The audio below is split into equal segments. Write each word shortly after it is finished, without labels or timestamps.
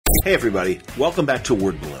Hey everybody, welcome back to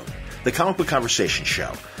Word Balloon, the comic book conversation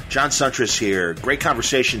show. John Suntress here. Great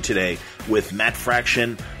conversation today with Matt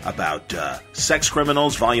Fraction about Sex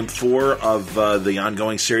Criminals. Volume 4 of the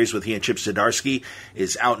ongoing series with he and Chip Zdarsky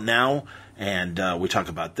is out now, and we talk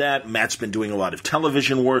about that. Matt's been doing a lot of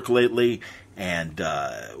television work lately, and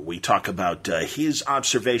we talk about his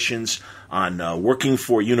observations on working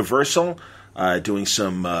for Universal, doing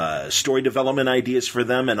some story development ideas for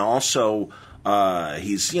them, and also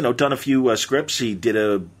he's done a few scripts. He did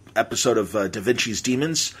a episode of Da Vinci's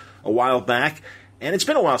Demons a while back, and it's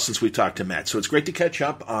been a while since we talked to Matt, so it's great to catch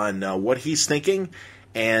up on what he's thinking,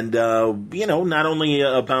 and not only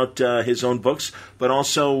about his own books, but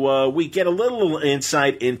also we get a little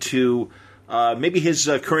insight into maybe his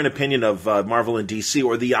current opinion of Marvel and DC,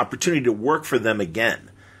 or the opportunity to work for them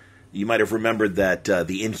again. You might have remembered that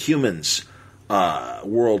the Inhumans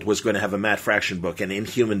world was going to have a Matt Fraction book, an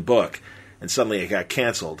Inhuman book, and suddenly it got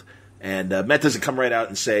canceled. And Matt doesn't come right out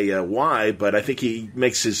and say why, but I think he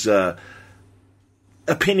makes his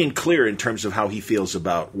opinion clear in terms of how he feels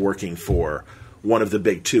about working for one of the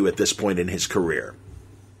big two at this point in his career.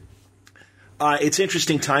 It's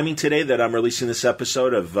interesting timing today that I'm releasing this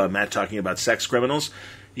episode of Matt talking about Sex Criminals.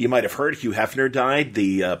 You might have heard Hugh Hefner died,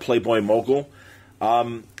 the Playboy mogul.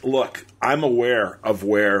 Look, I'm aware of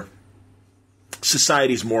where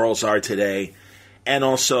society's morals are today, and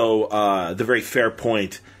also the very fair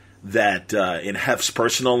point that in Hef's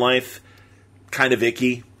personal life, kind of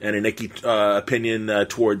icky, and an icky opinion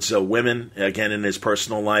towards women, again, in his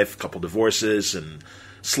personal life, a couple divorces, and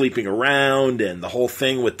sleeping around, and the whole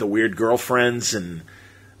thing with the weird girlfriends, and,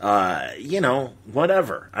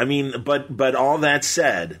 whatever. I mean, but all that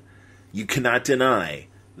said, you cannot deny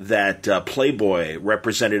that Playboy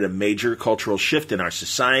represented a major cultural shift in our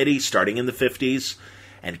society, starting in the 50s,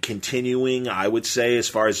 and continuing, I would say, as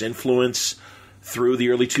far as influence, through the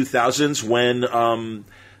early 2000s, when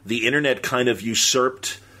the internet kind of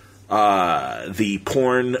usurped the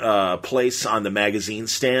porn place on the magazine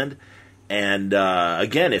stand. And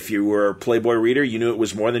again, if you were a Playboy reader, you knew it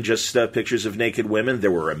was more than just pictures of naked women.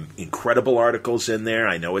 There were incredible articles in there.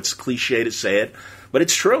 I know it's cliche to say it, but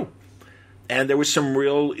it's true. And there was some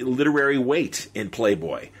real literary weight in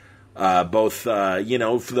Playboy. Both, for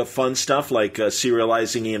the fun stuff like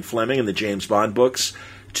serializing Ian Fleming and the James Bond books,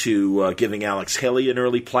 to giving Alex Haley an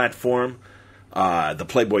early platform. The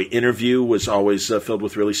Playboy interview was always filled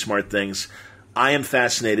with really smart things. I am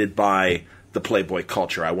fascinated by the Playboy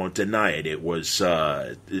culture. I won't deny it. It was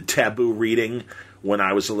taboo reading when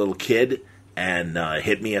I was a little kid, and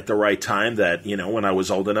hit me at the right time that, when I was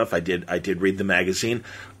old enough, I did read the magazine.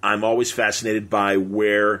 I'm always fascinated by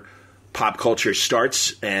where pop culture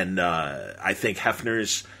starts, and I think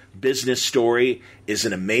Hefner's business story is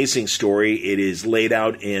an amazing story. It is laid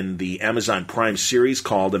out in the Amazon Prime series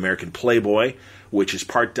called American Playboy, which is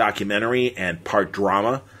part documentary and part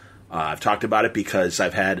drama. I've talked about it because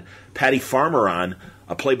I've had Patty Farmer on,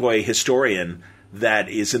 a Playboy historian that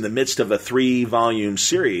is in the midst of a 3-volume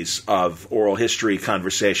series of oral history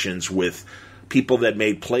conversations with people that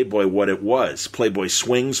made Playboy what it was. Playboy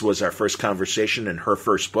Swings was our first conversation in her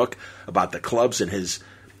first book about the clubs and his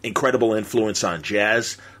incredible influence on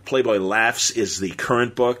jazz. Playboy Laughs is the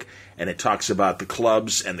current book, and it talks about the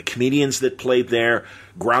clubs and the comedians that played there,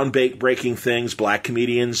 groundbreaking things, black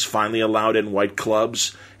comedians finally allowed in white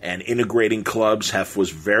clubs, and integrating clubs. Hef was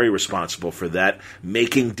very responsible for that,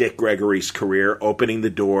 making Dick Gregory's career, opening the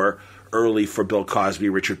door early for Bill Cosby,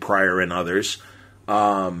 Richard Pryor, and others.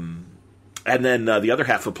 And then the other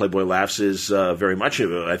half of Playboy Laughs is very much,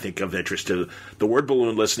 I think, of interest to the Word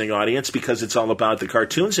Balloon listening audience, because it's all about the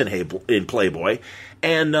cartoons in Playboy,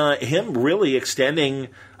 and him really extending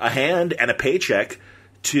a hand and a paycheck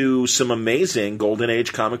to some amazing Golden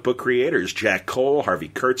Age comic book creators. Jack Cole, Harvey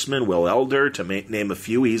Kurtzman, Will Elder, to name a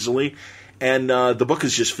few easily. And the book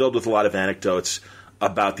is just filled with a lot of anecdotes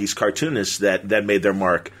about these cartoonists that made their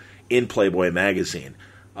mark in Playboy magazine.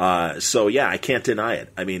 So yeah, I can't deny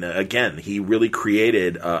it. I mean, again, he really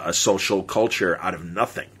created a social culture out of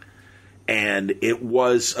nothing. And it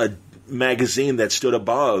was a magazine that stood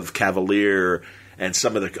above Cavalier and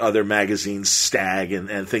some of the other magazines, Stag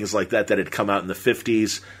and things like that had come out in the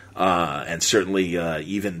 50s, and certainly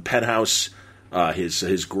even Penthouse,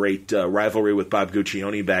 his great rivalry with Bob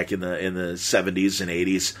Guccione back in the 70s and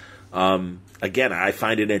 80s. Again, I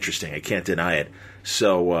find it interesting. I can't deny it.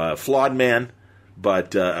 So, flawed man,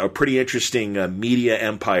 but a pretty interesting media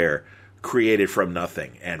empire created from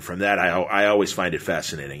nothing. And from that, I always find it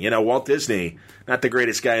fascinating. Walt Disney, not the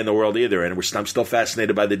greatest guy in the world either, and I'm still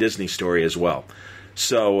fascinated by the Disney story as well.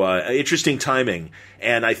 So, interesting timing.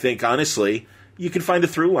 And I think, honestly, you can find a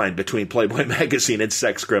through line between Playboy magazine and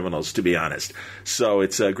sex criminals, to be honest. So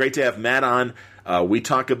it's great to have Matt on. We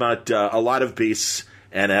talk about a lot of beasts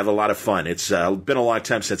and have a lot of fun. It's been a long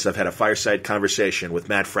time since I've had a fireside conversation with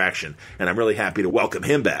Matt Fraction, and I'm really happy to welcome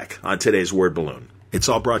him back on today's Word Balloon. It's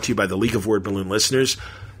all brought to you by the League of Word Balloon listeners.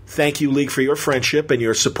 Thank you, League, for your friendship and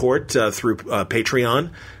your support through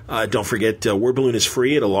Patreon. Don't forget, Word Balloon is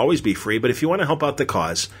free. It'll always be free. But if you want to help out the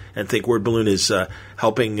cause and think Word Balloon is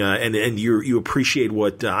helping and you appreciate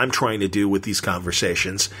what I'm trying to do with these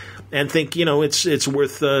conversations and think, it's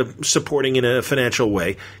worth supporting in a financial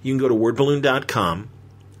way, you can go to wordballoon.com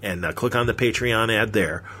and click on the Patreon ad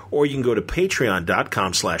there. Or you can go to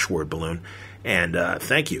patreon.com/wordballoon. And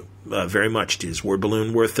thank you very much. Is Word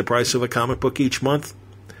Balloon worth the price of a comic book each month?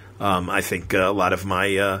 I think a lot of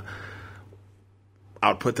my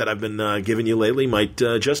output that I've been giving you lately might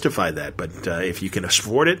justify that. But if you can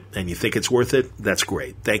afford it and you think it's worth it, that's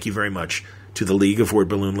great. Thank you very much to the League of Word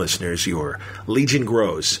Balloon listeners. Your legion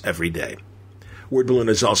grows every day. Word Balloon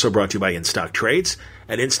is also brought to you by InStock Trades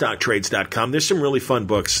at InStockTrades.com. There's some really fun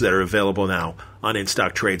books that are available now on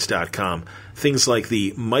InStockTrades.com. Things like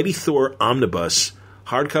the Mighty Thor Omnibus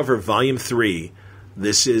hardcover Volume 3.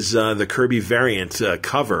 This is the Kirby variant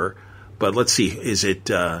cover, but let's see, is it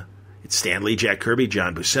it's Stan Lee, Jack Kirby,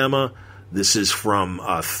 John Buscema. This is from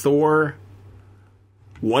Thor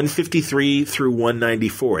 153 through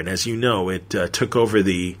 194, and as you know, it took over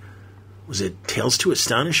was it Tales to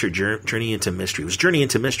Astonish or Journey into Mystery? It was Journey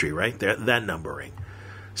into Mystery, right? That numbering.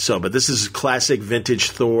 So, but this is classic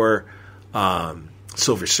vintage Thor.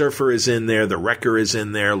 Silver Surfer is in there. The Wrecker is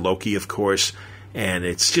in there. Loki, of course. And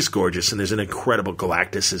it's just gorgeous, and there's an incredible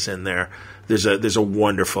Galactus is in there. There's a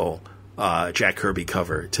wonderful Jack Kirby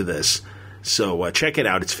cover to this. So check it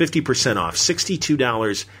out. It's 50% off,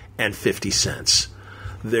 $62.50.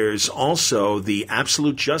 There's also the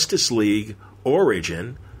Absolute Justice League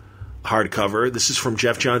Origin hardcover. This is from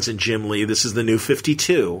Jeff Johns and Jim Lee. This is the new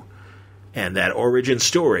 52, and that origin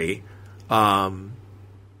story.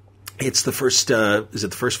 It's the first. Is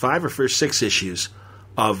it the first 5 or first 6 issues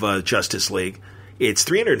of Justice League? It's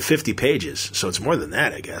 350 pages, so it's more than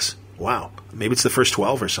that, I guess. Wow. Maybe it's the first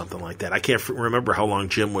 12 or something like that. I can't remember how long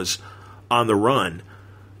Jim was on the run,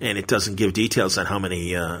 and it doesn't give details on how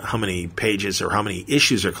many pages or how many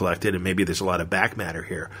issues are collected, and maybe there's a lot of back matter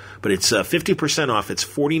here. But it's 50% off. It's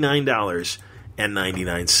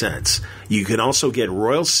 $49.99. You can also get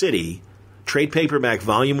Royal City trade paperback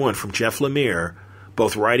Volume 1 from Jeff Lemire,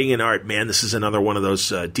 both writing and art. Man, this is another one of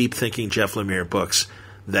those deep-thinking Jeff Lemire books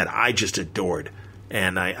that I just adored.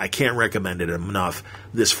 And I can't recommend it enough.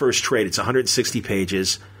 This first trade, it's 160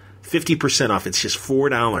 pages, 50% off. It's just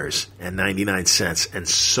 $4.99, and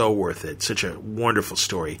so worth it. Such a wonderful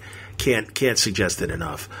story. Can't suggest it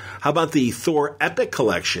enough. How about the Thor Epic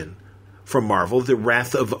Collection from Marvel, The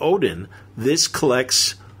Wrath of Odin? This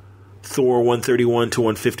collects Thor 131 to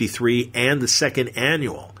 153 and the second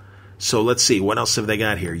annual. So let's see, what else have they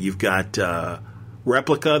got here? You've got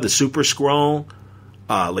Replica, the Super Skrull,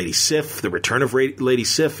 Lady Sif, the Return of Lady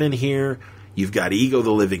Sif in here. You've got Ego,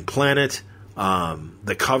 the Living Planet.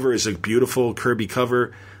 The cover is a beautiful Kirby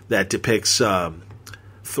cover that depicts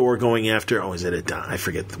Thor going after, is it I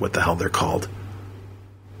forget what the hell they're called.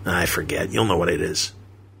 I forget. You'll know what it is.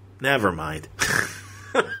 Never mind.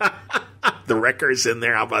 The Wrecker's in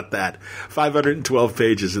there. How about that? 512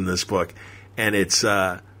 pages in this book. And it's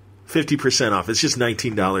 50% off. It's just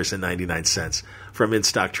 $19.99 from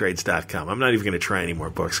InStockTrades.com. I'm not even going to try any more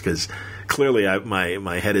books because clearly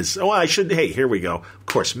my head is... Hey, here we go. Of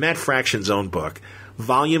course, Matt Fraction's own book,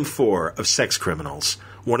 Volume 4 of Sex Criminals.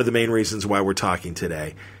 One of the main reasons why we're talking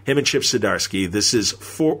today. Him and Chip Zdarsky. This is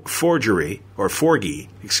Forgy.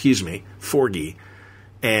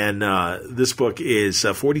 And this book is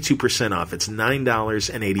 42% off. It's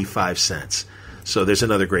 $9.85. So there's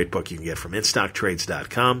another great book you can get from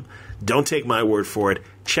InStockTrades.com. Don't take my word for it.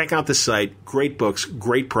 Check out the site. Great books,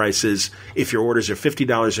 great prices. If your orders are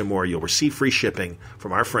 $50 or more, you'll receive free shipping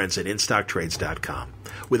from our friends at InStockTrades.com.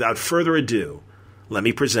 Without further ado, let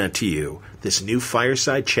me present to you this new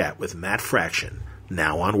fireside chat with Matt Fraction,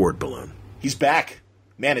 now on Word Balloon. He's back.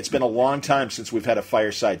 Man, it's been a long time since we've had a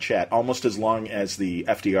fireside chat, almost as long as the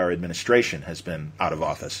FDR administration has been out of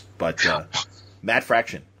office. But Matt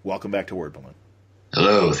Fraction, welcome back to Word Balloon.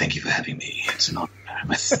 Hello, thank you for having me. It's an honor. I'm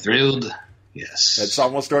thrilled. Yes. It's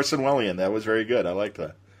almost Orson Welles. That was very good. I like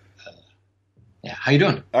that. Yeah, how you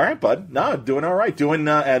doing? All right, bud. No, doing all right.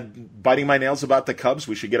 Biting my nails about the Cubs.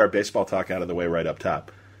 We should get our baseball talk out of the way right up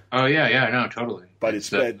top. Oh, yeah, no, totally. But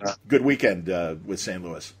it's a good weekend with St.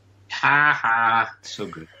 Louis. Ha, so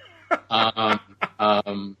good.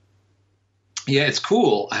 Yeah, it's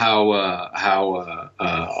cool how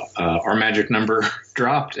our magic number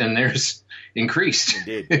dropped and theirs increased.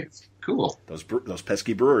 Indeed. It's cool. Those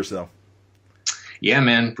pesky Brewers, though. Yeah,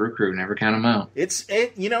 man, Brew Crew, never count them out.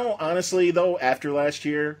 Honestly, though, after last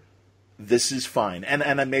year, this is fine.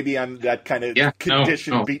 And maybe I'm that kind of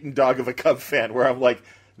conditioned, beaten dog of a Cub fan where I'm like,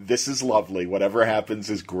 this is lovely. Whatever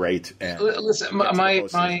happens is great. And listen,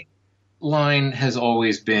 my line has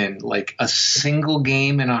always been like a single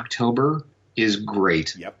game in October is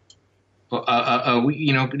great. Yep.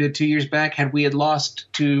 2 years back, had we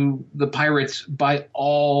lost to the Pirates, by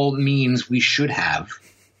all means, we should have.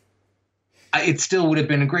 It still would have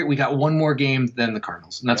been great. We got one more game than the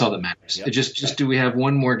Cardinals, and that's all that matters. Yep. Just do we have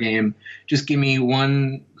one more game? Just give me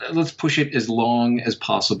one. Let's push it as long as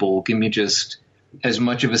possible. Give me just as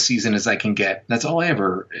much of a season as I can get. That's all I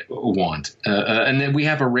ever want. And then we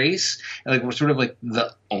have a race. Like we're sort of like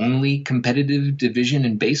the only competitive division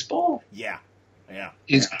in baseball. Yeah.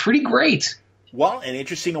 It's pretty great. Well, and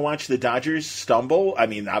interesting to watch the Dodgers stumble. I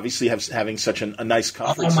mean, obviously having such a nice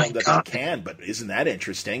conference that they can, but isn't that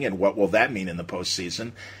interesting? And what will that mean in the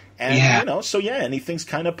postseason? And, anything's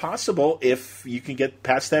kind of possible if you can get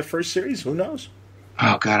past that first series. Who knows?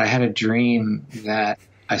 Oh, God, I had a dream that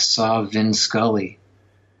I saw Vin Scully.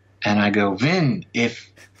 And I go, Vin,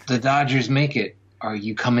 if the Dodgers make it, are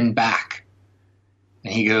you coming back?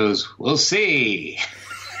 And he goes, we'll see.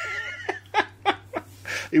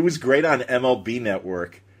 It was great on MLB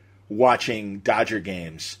Network watching Dodger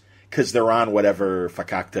games because they're on whatever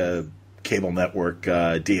Fakakta cable network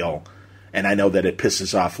deal, and I know that it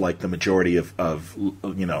pisses off like the majority of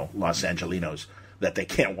Los Angelinos that they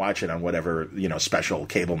can't watch it on whatever special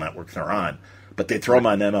cable network they're on, but they throw them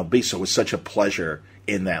on MLB. So it was such a pleasure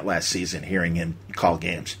in that last season hearing him call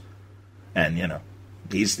games, and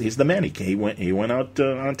he's the man. He went out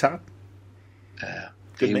on top.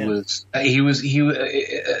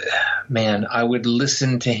 Man, I would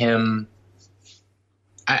listen to him.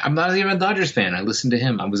 I'm not even a Dodgers fan. I listened to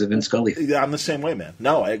him. I was a Vin Scully fan. I'm the same way, man.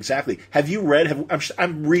 No, exactly. Have you read,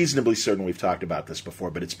 I'm reasonably certain we've talked about this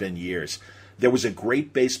before, but it's been years. There was a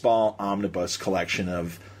great baseball omnibus collection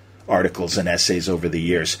of articles and essays over the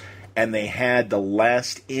years, and they had the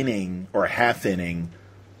last inning or half inning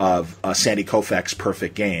of Sandy Koufax's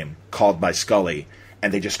perfect game called by Scully,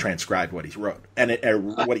 and they just transcribed what he wrote and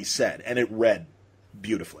what he said, and it read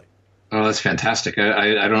beautifully. Oh, that's fantastic!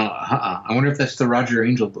 I don't. I wonder if that's the Roger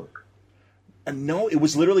Angel book. No, it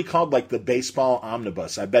was literally called like the Baseball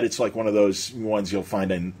Omnibus. I bet it's like one of those ones you'll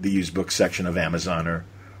find in the used book section of Amazon or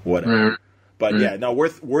whatever. But yeah, no,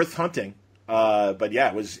 worth hunting. But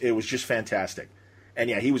yeah, it was just fantastic, and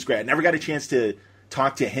yeah, he was great. I never got a chance to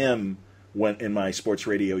talk to him when in my sports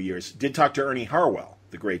radio years. Did talk to Ernie Harwell,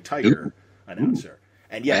 the great Tiger announcer.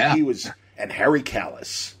 And he was, and Harry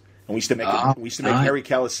Callis, and we used to make Harry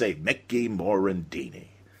Callis say Mickey Morandini,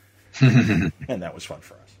 and that was fun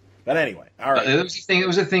for us. But anyway, all right. It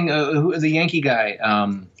was a thing. The Yankee guy,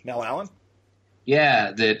 Mel Allen.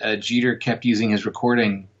 Yeah, that Jeter kept using his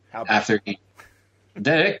recording after he.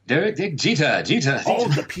 Derek, Jeter. Oh,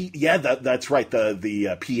 that's right.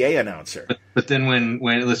 The PA announcer. But then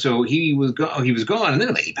when so he was gone, and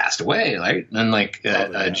then he passed away, right?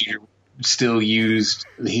 And Jeter still used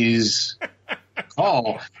his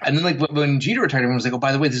call, and then when Jeter retired, everyone was like, "Oh,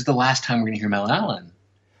 by the way, this is the last time we're going to hear Mel Allen."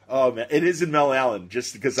 Oh man, it isn't Mel Allen.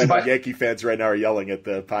 Just because I know Yankee fans right now are yelling at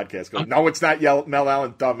the podcast, going, "No, it's not Mel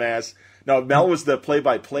Allen, dumbass." No, Mel was the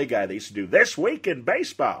play-by-play guy they used to do This Week in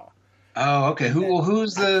Baseball. Oh, okay.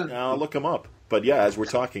 Who's the? I'll look him up. But yeah, as we're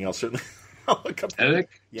talking, I'll look up. Derek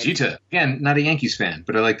Jeter. Again, not a Yankees fan,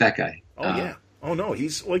 but I like that guy. Oh yeah. Oh no,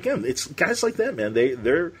 again, it's guys like that, man.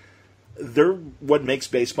 They're what makes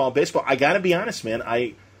baseball baseball. I got to be honest, man.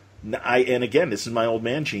 I and again, this is my old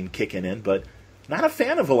man gene kicking in, but not a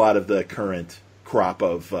fan of a lot of the current crop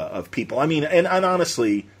of people. I mean, and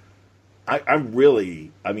honestly, and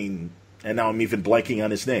now I'm even blanking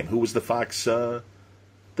on his name. Who was the Fox, the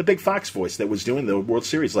big Fox voice that was doing the World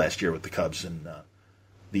Series last year with the Cubs and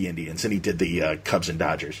the Indians, and he did the Cubs and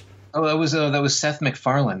Dodgers. Oh, that was Seth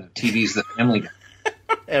MacFarlane of TV's The Family Guy,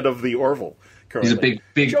 and of the Orville. Currently.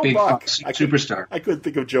 He's a big Fox superstar. I couldn't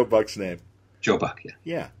think of Joe Buck's name. Joe Buck, yeah.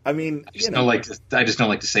 Yeah, I mean, I just don't like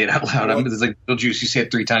to say it out loud. It's like Bill Juice. You say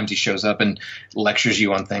it 3 times, he shows up and lectures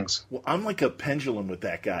you on things. Well, I'm like a pendulum with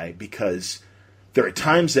that guy because there are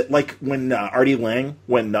times that, like when Artie Lang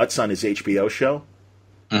went nuts on his HBO show,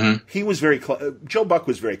 he was Joe Buck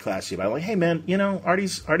was very classy about it. Like, hey man,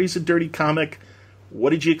 Artie's a dirty comic.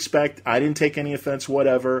 What did you expect? I didn't take any offense,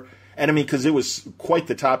 whatever. And I mean, because it was quite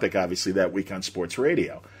the topic, obviously, that week on sports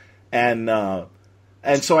radio. And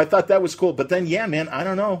so I thought that was cool. But then, yeah, man, I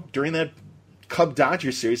don't know. During that Cub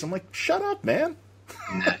Dodger series. I'm like, shut up, man.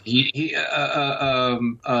 His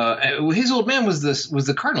old man was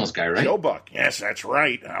the Cardinals guy, right? Joe Buck. Yes, that's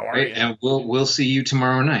right. How are you? And we'll see you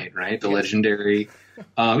tomorrow night, right? The legendary.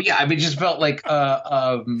 It just felt like,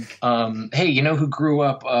 hey, you know who grew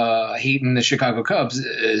up hating the Chicago Cubs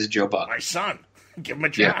is Joe Buck. My son. Give him a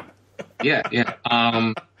job. Yeah.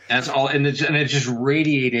 That's all, and it just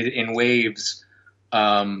radiated in waves. It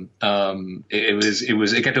got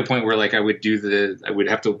to a point where like I would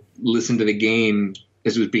have to listen to the game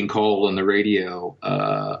as it was being called on the radio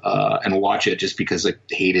and watch it just because I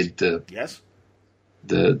hated the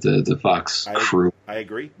Fox crew. I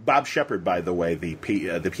agree. Bob Shepard, by the way, the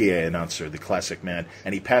PA announcer, the classic man,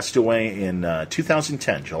 and he passed away in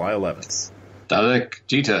 2010, July 11th. Dalek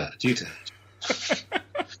Jeter.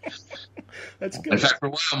 That's good. In fact, for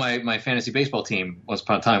a while, my fantasy baseball team once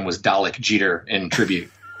upon a time was Dalek Jeter in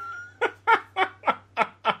tribute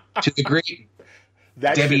to the great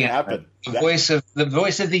Debbie Allen, the voice of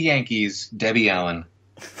the Yankees, Debbie Allen.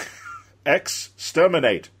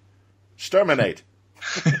 Exterminate.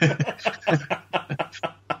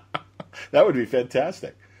 That would be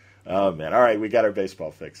fantastic. Oh man! All right, we got our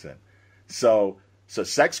baseball fix in. So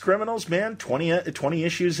sex criminals, man. 20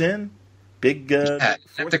 issues in. Big. Is that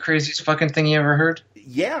the craziest fucking thing you ever heard?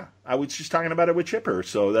 Yeah, I was just talking about it with Chipper.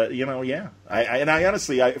 So that yeah. I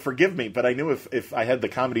honestly, forgive me, but I knew if I had the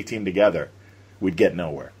comedy team together, we'd get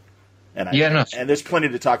nowhere. And and there's plenty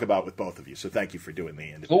to talk about with both of you. So thank you for doing the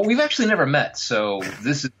individual. Well, we've actually never met, so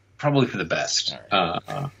this is probably for the best.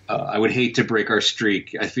 Right. I would hate to break our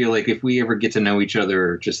streak. I feel like if we ever get to know each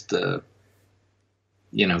other, just the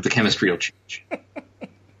chemistry will change.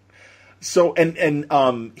 So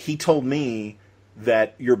and he told me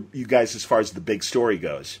that you guys, as far as the big story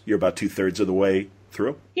goes, you're about 2/3 of the way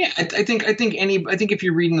through. Yeah, I think if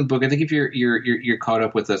you're reading the book, I think if you're caught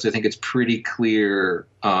up with us, I think it's pretty clear.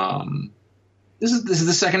 This is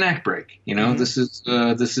the second act break. Mm-hmm.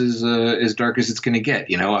 This is as dark as it's going to get.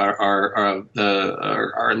 Our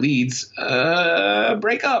leads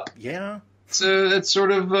break up. Yeah. It's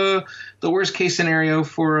sort of the worst case scenario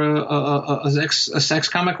for a sex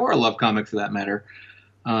comic or a love comic for that matter.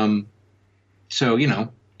 We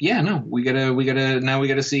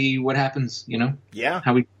gotta see what happens. Yeah.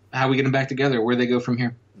 How we get them back together, where they go from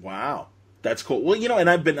here. Wow, that's cool. Well,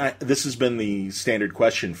 and this has been the standard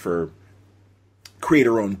question for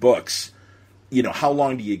creator-owned books. How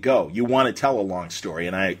long do you go? You want to tell a long story,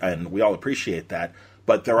 and we all appreciate that.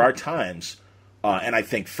 But there are times. And I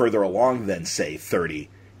think further along than, say, 30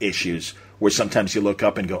 issues, where sometimes you look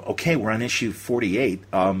up and go, okay, we're on issue 48,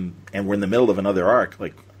 and we're in the middle of another arc.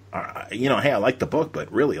 Like, hey, I like the book,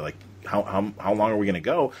 but really, like, how long are we going to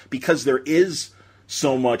go? Because there is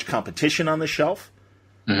so much competition on the shelf,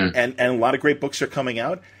 mm-hmm. and a lot of great books are coming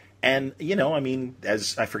out. And,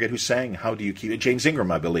 as I forget who's saying, how do you keep it? James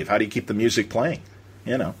Ingram, I believe. How do you keep the music playing?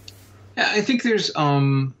 Yeah, I think there's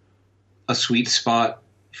a sweet spot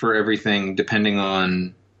for everything, depending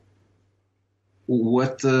on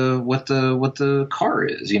what the car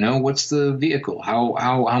is, what's the vehicle, how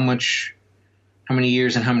many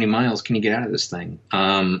years and how many miles can you get out of this thing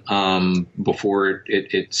before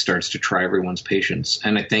it starts to try everyone's patience.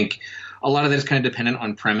 And I think a lot of that is kind of dependent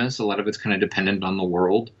on premise. A lot of it's kind of dependent on the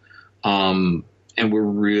world. And we're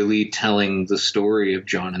really telling the story of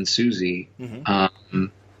John and Susie. Mm-hmm.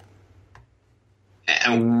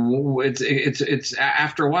 And it's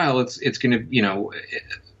after a while, it's going to,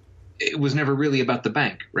 it was never really about the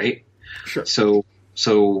bank, right? Sure. So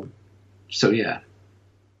yeah.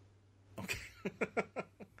 Okay.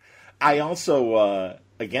 I also,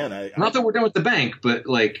 not that we're done with the bank, but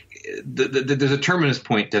like there's a terminus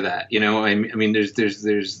point to that, I mean,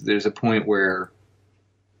 there's a point where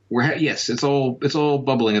yes, it's all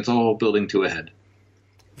bubbling. It's all building to a head.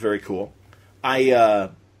 Very cool. I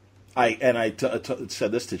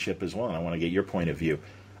said this to Chip as well, and I want to get your point of view.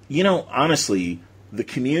 Honestly, the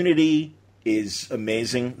community is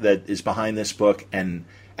amazing that is behind this book, and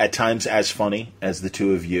at times as funny as the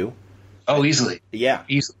two of you. Oh, easily. Yeah.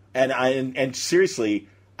 Easily. And seriously,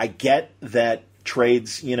 I get that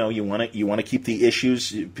trades, you want to keep the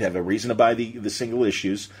issues, you have a reason to buy the single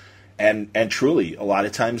issues, and truly, a lot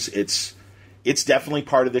of times it's definitely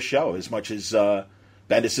part of the show, as much as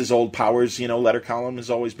Bendis's old Powers, letter column has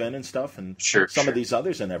always been and stuff, and some of these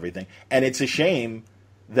others and everything. And it's a shame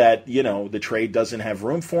that, the trade doesn't have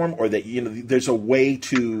room for them, or that, there's a way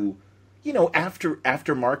to,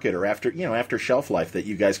 after market or after shelf life that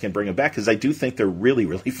you guys can bring them back, because I do think they're really,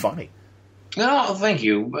 really funny. No, thank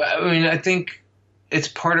you. I mean, I think it's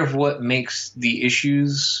part of what makes the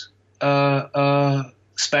issues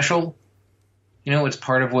special. it's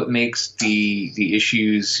part of what makes the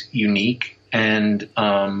issues unique, and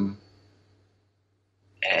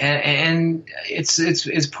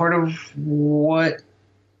it's part of what,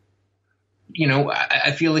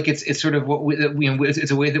 I feel like it's sort of what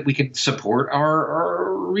it's a way that we could support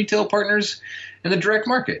our retail partners in the direct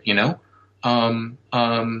market.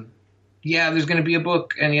 Yeah, there's going to be a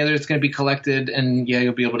book, and the other is going to be collected, and yeah,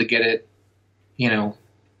 you'll be able to get it,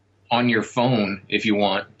 on your phone if you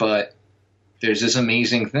want. But there's this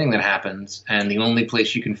amazing thing that happens, and the only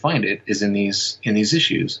place you can find it is in these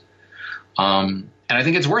issues. And I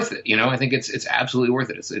think it's worth it. I think it's absolutely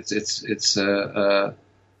worth it.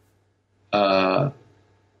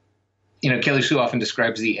 Kelly Sue often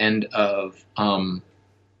describes the end of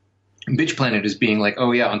Bitch Planet as being like,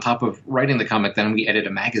 oh yeah, on top of writing the comic, then we edit a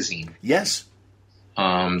magazine. Yes.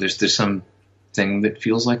 There's something that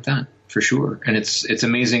feels like that for sure, and it's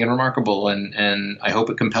amazing and remarkable, and I hope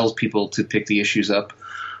it compels people to pick the issues up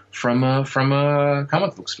from a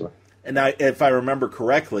comic book store. And if I remember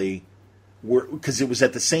correctly, because it was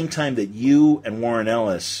at the same time that you and Warren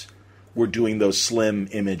Ellis were doing those slim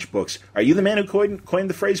image books. Are you the man who coined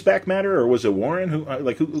the phrase back matter, or was it Warren who?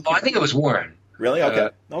 Oh, I think it was Warren. Really? Okay.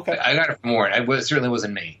 Okay. I got it from Warren. It certainly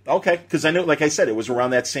wasn't me. Okay, because I know, like I said, it was around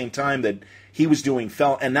that same time that he was doing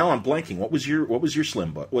Fell. And now I'm blanking. What was your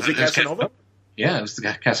slim book? Was it Casanova? Yeah, it was the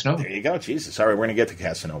Casanova. There you go. Jesus. All right, we're gonna get to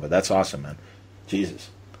Casanova. That's awesome, man. Jesus.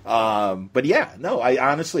 But yeah, no.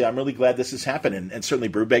 I'm really glad this is happening, and certainly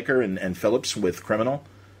Brubaker and Phillips with Criminal.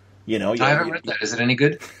 I haven't read that. Is it any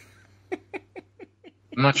good?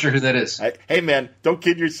 I'm not sure who that is. Hey, man, don't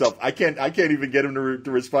kid yourself. I can't even get him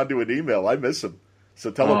to respond to an email. I miss him.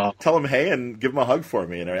 So tell him hey, and give him a hug for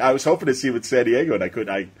me. And I was hoping to see him in San Diego, and I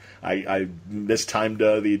couldn't. I mistimed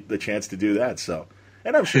the chance to do that. So,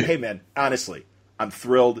 and I'm sure. Hey, man, honestly, I'm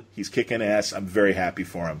thrilled. He's kicking ass. I'm very happy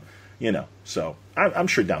for him. So I'm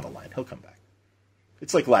sure down the line he'll come back.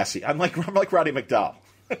 It's like Lassie. I'm like Roddy McDowell.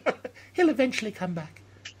 He'll eventually come back.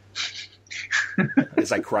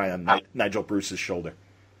 As I cry on Nigel Bruce's shoulder.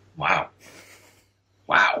 Wow.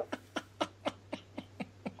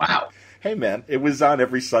 Hey, man, it was on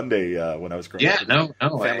every Sunday when I was growing up. No.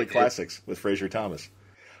 Family Classics with Fraser Thomas.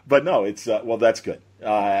 But no, it's well, that's good.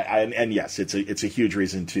 And yes, it's a huge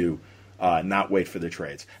reason to not wait for the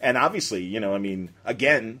trades. And obviously,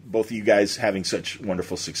 again, both of you guys having such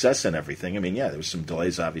wonderful success and everything. I mean, yeah, there was some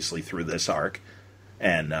delays obviously through this arc,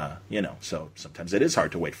 and so sometimes it is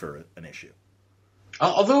hard to wait for an issue.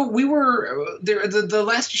 Although we were there, the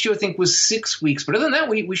last issue I think was 6 weeks, but other than that,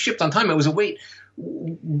 we shipped on time. It was a wait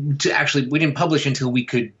to actually we didn't publish until we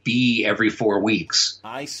could be every 4 weeks.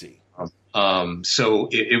 I see. So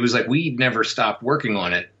it was like we never stopped working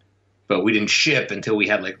on it, but we didn't ship until we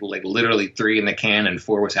had like literally 3 in the can and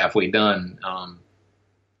 4 was halfway done.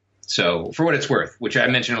 So for what it's worth, which I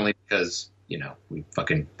mention only because we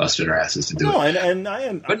fucking busted our asses to do it. No, and I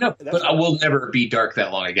am. But I will never be dark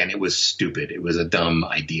that long again. It was stupid. It was a dumb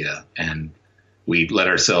idea, and we let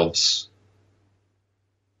ourselves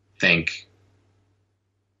think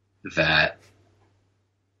that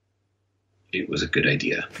it was a good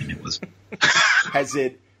idea, and it was. Has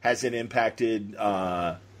it impacted?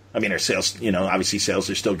 I mean, our sales. Obviously, sales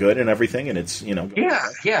are still good and everything, and it's Yeah.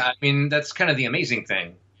 I mean, that's kind of the amazing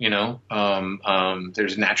thing.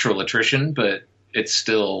 There's natural attrition, but it's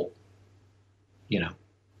still,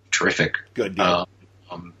 terrific. Good deal.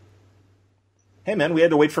 Hey, man, we had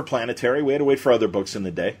to wait for Planetary. We had to wait for other books in the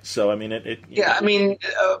day. So, I mean, it's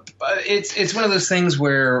one of those things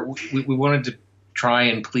where we wanted to try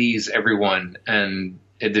and please everyone, and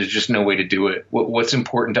there's just no way to do it. What's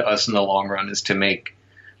important to us in the long run is to make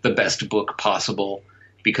the best book possible,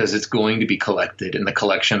 because it's going to be collected, and the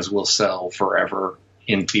collections will sell forever.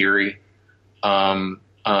 In theory, and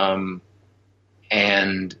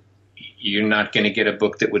you're not going to get a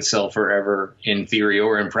book that would sell forever in theory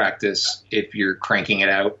or in practice if you're cranking it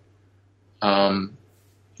out.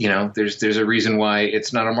 There's a reason why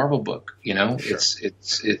it's not a Marvel book. Sure.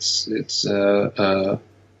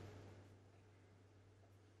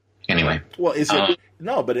 Anyway. Well, is it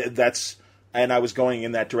no? But that's, and I was going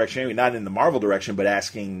in that direction anyway, not in the Marvel direction, but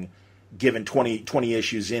asking, given 20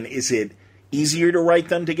 issues in, is it easier to write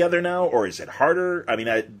them together now, or is it harder? I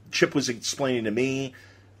mean, Chip was explaining to me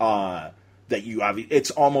that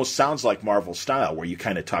it almost sounds like Marvel style, where you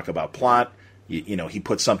kind of talk about plot. He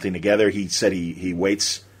puts something together. He said he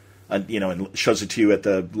waits, and shows it to you at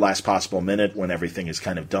the last possible minute when everything is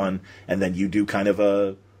kind of done, and then you do kind of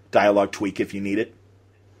a dialogue tweak if you need it.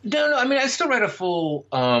 No. I mean, I still write a full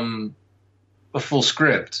a full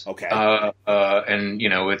script. Okay. And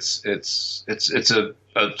it's a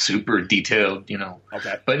super detailed,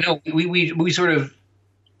 Okay. But no, we sort of,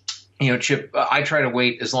 Chip, I try to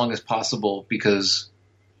wait as long as possible because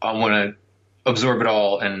I want to absorb it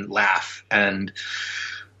all and laugh. And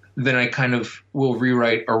then I kind of will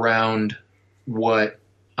rewrite around what,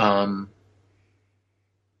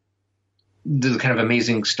 the kind of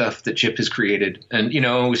amazing stuff that Chip has created. And,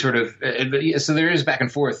 we sort of, so there is back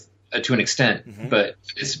and forth to an extent, mm-hmm. but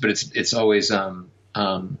it's always,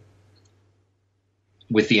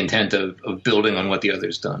 with the intent of building on what the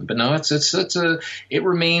other's done. But no, it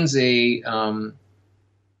remains a,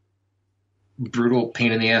 brutal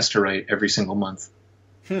pain in the ass to write every single month.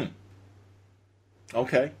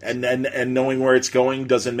 Okay. And knowing where it's going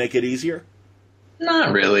doesn't make it easier?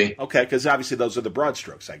 Not really. Okay, because obviously those are the broad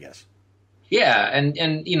strokes, I guess. Yeah, and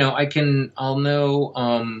I'll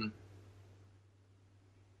know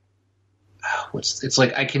it's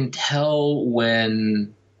like I can tell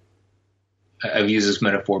when I've used this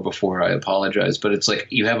metaphor before, I apologize, but it's like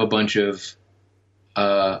you have a bunch of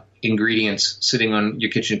ingredients sitting on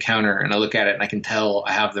your kitchen counter, and I look at it and I can tell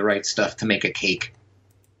I have the right stuff to make a cake.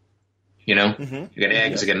 Mm-hmm. You got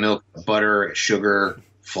eggs, you got milk, butter, sugar,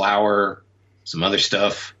 flour, some other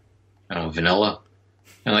stuff. I don't know, vanilla.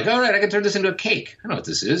 And I'm like, all right, I can turn this into a cake. I know what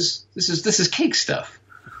this is. This is cake stuff.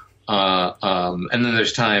 And then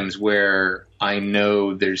there's times where I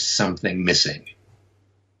know there's something missing.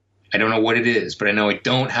 I don't know what it is, but I know I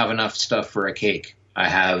don't have enough stuff for a cake. I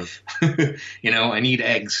have, I need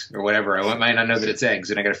eggs or whatever. I might not know that it's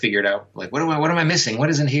eggs, and I got to figure it out. Like, what am I missing? What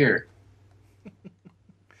isn't here?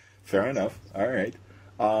 Fair enough. All right.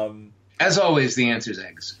 As always, the answer is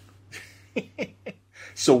eggs.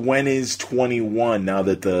 So when is 21? Now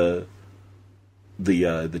that the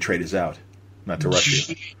trade is out, not to rush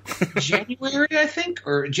you. January, I think,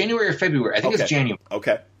 or January or February. I think it's January.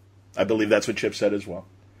 Okay, I believe that's what Chip said as well.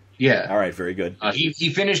 Yeah. All right. Very good.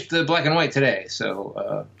 He finished the black and white today,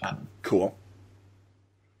 so cool.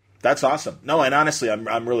 That's awesome. No, and honestly,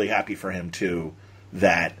 I'm really happy for him too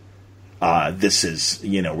that this has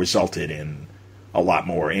resulted in a lot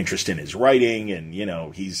more interest in his writing, and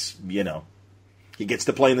he's he gets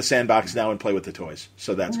to play in the sandbox now and play with the toys.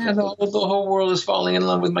 So that's cool. The whole world is falling in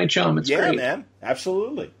love with my chum. It's great. Yeah, man.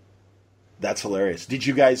 Absolutely. That's hilarious. Did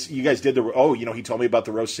you guys did he told me about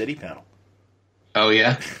the Rose City panel. Oh,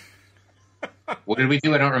 yeah? What did we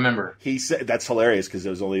do? I don't remember. He said that's hilarious because it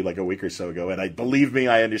was only like a week or so ago, and believe me,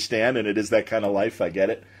 I understand, and it is that kind of life. I get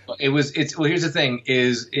it. Well, here's the thing: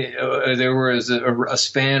 there was a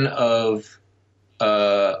span of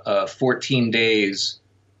 14 days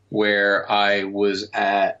where I was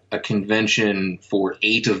at a convention for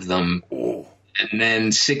 8 of them. Ooh. And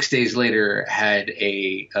then 6 days later had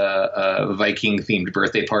a Viking-themed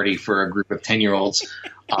birthday party for a group of 10-year-olds.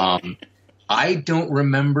 I don't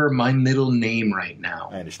remember my middle name right now.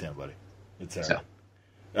 I understand, buddy. It's all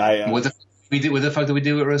right. What the fuck did we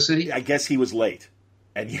do at Rose City? I guess he was late,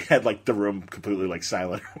 and you had like the room completely like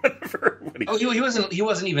silent or whatever. He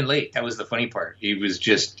wasn't even late. That was the funny part. He was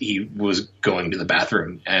going to the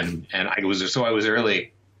bathroom, and I was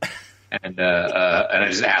early. And I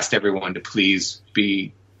just asked everyone to please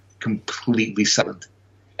be completely silent.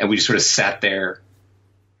 And we just sort of sat there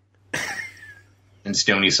in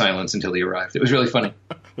stony silence until he arrived. It was really funny.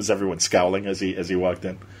 Was everyone scowling as he walked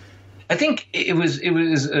in? I think it was.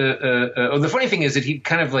 The funny thing is that he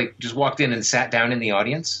kind of like just walked in and sat down in the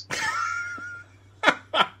audience.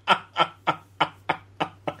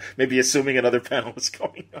 Maybe assuming another panel was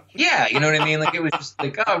going on. Yeah, you know what I mean? Like it was just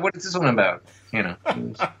like, oh, what is this one about?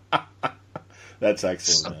 That's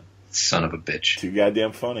excellent, man. Son of a bitch. Too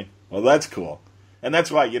goddamn funny. Well, that's cool. And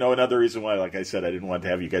that's why, another reason why, like I said, I didn't want to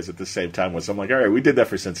have you guys at the same time was I'm like, all right, we did that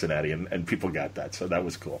for Cincinnati, and people got that, so that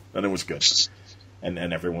was cool. And it was good. And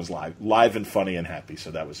everyone was live and funny and happy,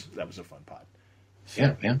 so that was a fun pod.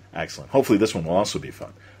 So, yeah. Excellent. Hopefully this one will also be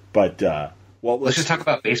fun. But, let's just talk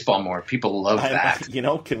about baseball more. People love that.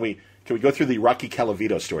 Can we go through the Rocky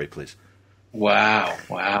Calavito story, please? Wow.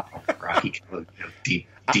 Rocky Calavito, deep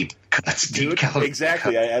cuts, deep Calavito.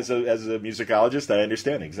 Exactly. As a musicologist, I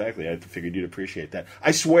understand exactly. I figured you'd appreciate that.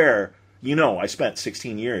 I swear, I spent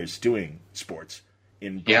 16 years doing sports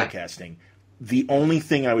in broadcasting. Yeah. The only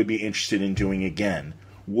thing I would be interested in doing again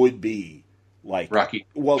would be like Rocky.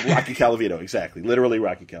 Well, Rocky Calavito, exactly. Literally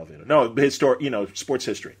Rocky Calavito. No, sports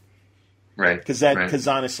history. Right. Because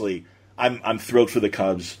honestly, I'm thrilled for the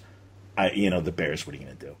Cubs. The Bears. What are you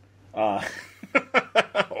going to do? Oh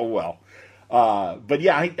well. But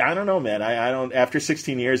yeah, I don't know, man. I don't. After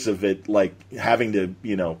 16 years of it, like having to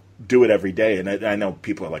do it every day, and I know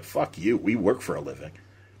people are like, "Fuck you, we work for a living,"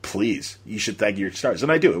 please, you should thank your stars.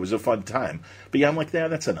 And I do. It was a fun time. But yeah, I'm like, yeah,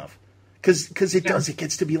 that's enough. Because it does. It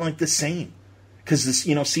gets to be like the same. Because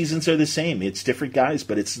seasons are the same. It's different guys,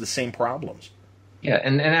 but it's the same problems. Yeah,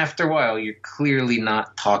 and after a while, you're clearly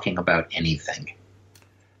not talking about anything.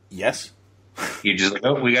 Yes. You're just like,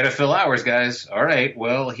 oh, we got to fill hours, guys. All right,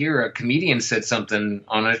 well, here a comedian said something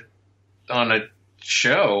on a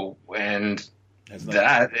show, and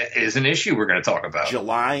that is an issue we're going to talk about.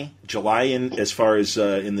 July, in as far as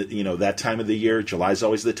in the that time of the year, July is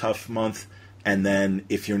always the tough month. And then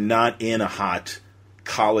if you're not in a hot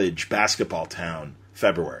college basketball town,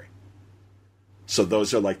 February. So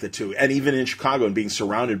those are like the two. And even in Chicago and being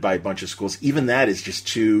surrounded by a bunch of schools, even that is just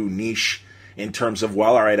too niche in terms of,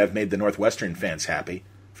 well, all right, I've made the Northwestern fans happy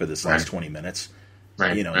for this last 20 minutes.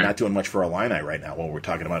 Right. Not doing much for Illini right now while we're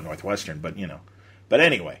talking about Northwestern, but But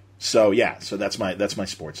anyway, so that's my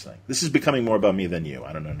sports thing. This is becoming more about me than you.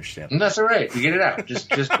 I don't understand. And that's all right. You get it out.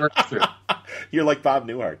 Just work through. You're like Bob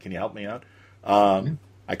Newhart. Can you help me out?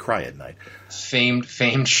 I cry at night.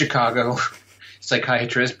 Famed Chicago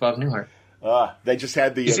psychiatrist Bob Newhart. They just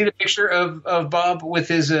had the. You see the picture of Bob with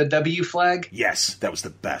his W flag? Yes, that was the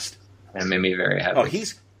best. That made me very happy. Oh,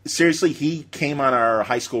 he came on our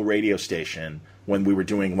high school radio station when we were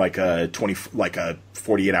doing like a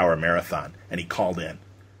 48-hour marathon, and he called in,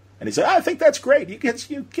 and he said, "I think that's great. You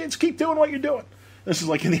kids keep doing what you're doing." This is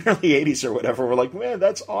like in the early '80s or whatever. We're like, man,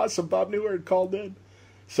 that's awesome. Bob Newhart called in.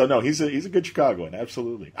 So no, he's a good Chicagoan,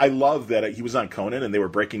 absolutely. I love that he was on Conan and they were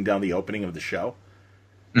breaking down the opening of the show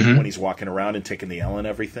when he's walking around and taking the L and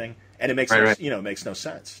everything, and it makes it makes no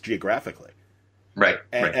sense geographically, right?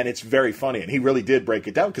 And it's very funny, and he really did break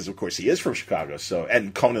it down because of course he is from Chicago, so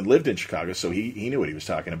and Conan lived in Chicago, so he knew what he was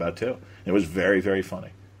talking about too. It was very, very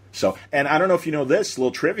funny. So, and I don't know if you know this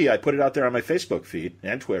little trivia, I put it out there on my Facebook feed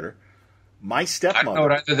and Twitter. My stepmother. I don't know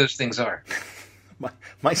what either of those things are.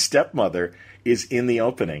 My stepmother is in the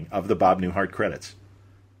opening of the Bob Newhart credits.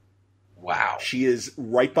 Wow. She is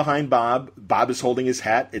right behind Bob. Bob is holding his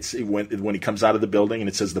hat. It's when he comes out of the building and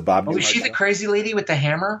it says the Bob Newhart. Is she the crazy lady with the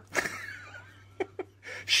hammer?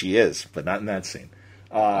 She is, but not in that scene.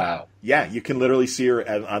 Wow. Yeah, you can literally see her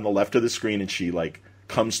on the left of the screen, and she like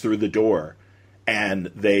comes through the door,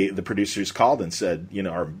 and the producers called and said,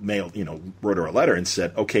 or mailed, wrote her a letter and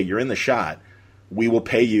said, okay, you're in the shot. We will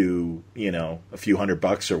pay you, a few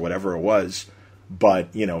 $100 or whatever it was. But,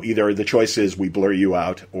 either the choice is we blur you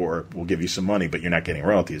out or we'll give you some money, but you're not getting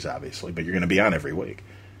royalties, obviously. But you're going to be on every week.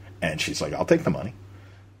 And she's like, I'll take the money.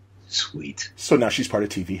 Sweet. So now she's part of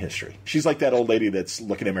TV history. She's like that old lady that's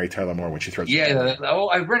looking at Mary Tyler Moore when she throws. Yeah.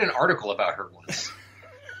 I read an article about her once.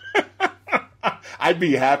 I'd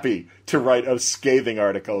be happy to write a scathing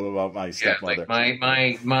article about my stepmother. Like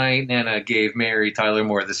my Nana gave Mary Tyler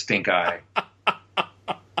Moore the stink eye.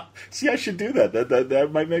 See, I should do that.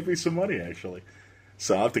 That might make me some money, actually.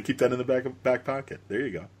 So I'll have to keep that in the back pocket. There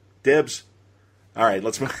you go. Dibs. All right,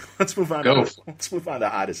 let's move on. Let's move on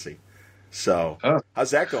to Odyssey. So,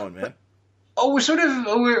 how's that going, man? Oh,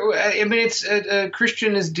 it's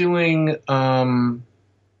Christian is doing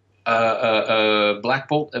Black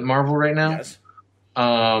Bolt at Marvel right now. Yes.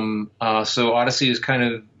 So Odyssey is kind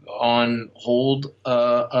of on hold.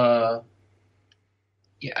 Yeah,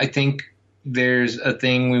 I think there's a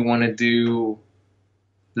thing we want to do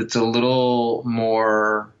that's a little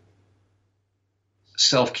more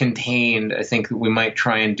self-contained. I think that we might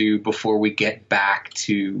try and do before we get back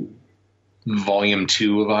to Volume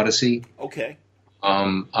 2 of Odyssey. Okay.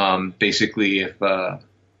 Basically,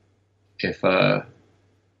 if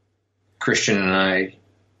Christian and I,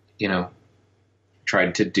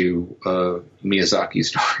 tried to do a Miyazaki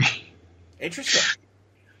story. Interesting.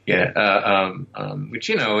 Yeah, which,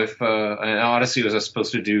 if an Odyssey was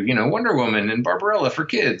supposed to do, Wonder Woman and Barbarella for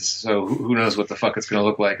kids, so who knows what the fuck it's going to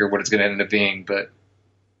look like or what it's going to end up being, but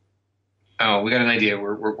we got an idea.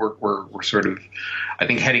 We're sort of, I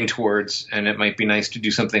think, heading towards, and it might be nice to do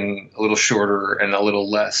something a little shorter and a little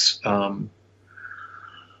less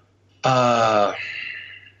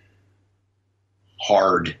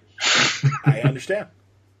hard. I understand.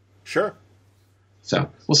 Sure.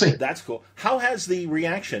 So we'll see. That's cool. How has the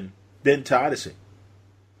reaction been to Odyssey?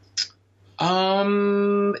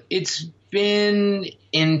 It's been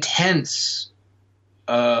intense.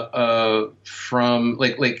 From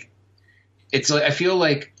like it's like I feel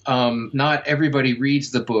like not everybody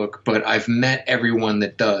reads the book, but I've met everyone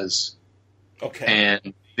that does. Okay.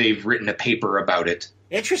 And they've written a paper about it.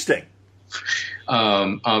 Interesting.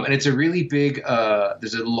 And it's a really big.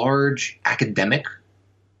 There's a large academic.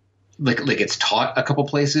 Like it's taught a couple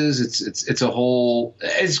places. It's a whole.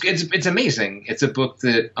 It's amazing. It's a book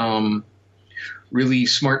that really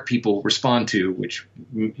smart people respond to, which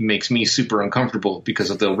makes me super uncomfortable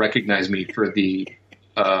because they'll recognize me for the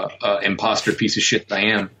imposter piece of shit that I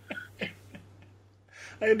am.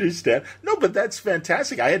 I understand. No, but that's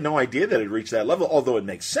fantastic. I had no idea that it reached that level, although it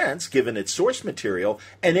makes sense given its source material,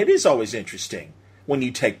 and it is always interesting when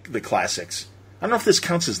you take the classics. I don't know if this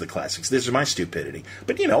counts as the classics. This is my stupidity.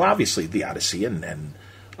 But, obviously the Odyssey and Arabian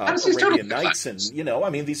totally Nights and,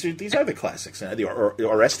 these are the classics. The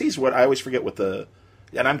Orestes, what I always forget what the...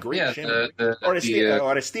 And I'm Greek. Yeah,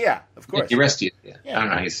 Orestia, of course. The Orestia, yeah. I don't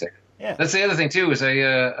know how you say it. Yeah. That's the other thing too. Is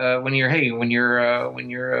when you're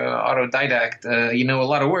autodidact, you know a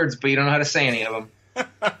lot of words, but you don't know how to say any of them.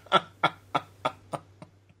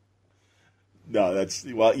 No, that's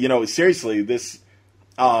seriously. This,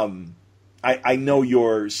 I know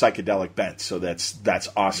your psychedelic bent, so that's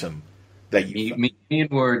awesome. That you me and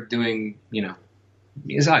we're doing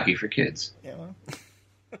Miyazaki for kids. Yeah, well,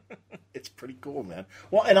 it's pretty cool, man.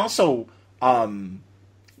 Well, and also.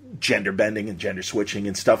 Gender bending and gender switching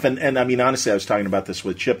and stuff. And I mean, honestly, I was talking about this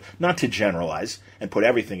with Chip, not to generalize and put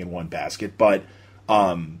everything in one basket, but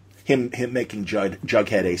him making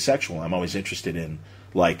Jughead asexual. I'm always interested in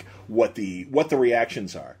like what the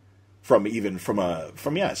reactions are from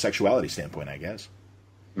a sexuality standpoint, I guess.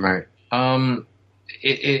 Right.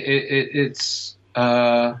 It's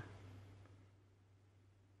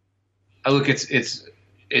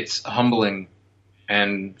humbling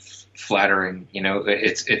and flattering.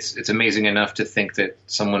 It's amazing enough to think that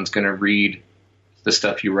someone's going to read the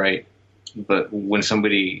stuff you write, but when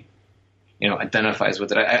somebody identifies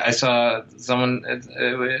with it, I saw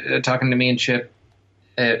someone talking to me and Chip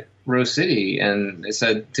at Rose City, and they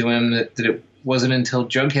said to him that it wasn't until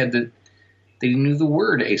Jughead that they knew the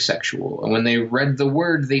word asexual, and when they read the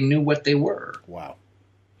word, they knew what they were. Wow.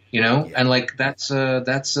 Yeah. And like that's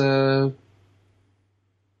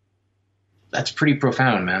pretty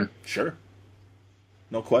profound, man. Sure,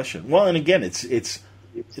 no question. Well, and again, this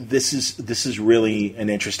is really an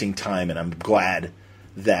interesting time, and I'm glad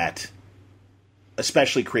that,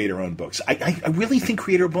 especially creator-owned books. I really think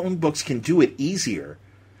creator-owned books can do it easier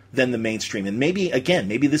than the mainstream, and maybe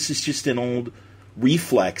this is just an old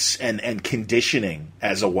reflex and conditioning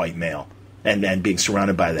as a white male, and being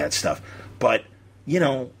surrounded by that stuff. But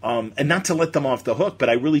and not to let them off the hook, but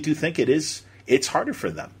I really do think it's harder for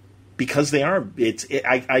them. Because they are,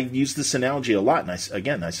 I use this analogy a lot, and I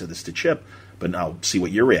said this to Chip, but I'll see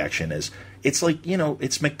what your reaction is. It's like,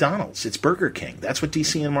 it's McDonald's, it's Burger King. That's what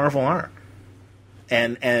DC and Marvel are.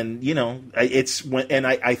 And I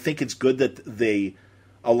think it's good that they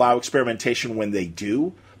allow experimentation when they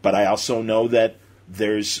do, but I also know that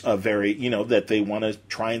there's a very, that they want to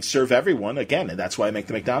try and serve everyone again, and that's why I make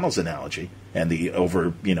the McDonald's analogy and the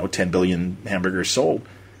over, 10 billion hamburgers sold.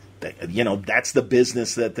 That's the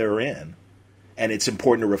business that they're in, and it's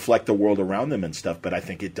important to reflect the world around them and stuff. But I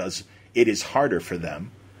think it is harder for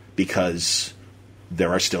them because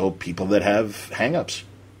there are still people that have hang-ups.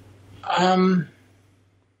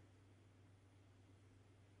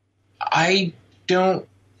 I don't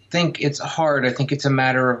think it's hard. I think it's a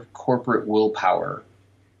matter of corporate willpower,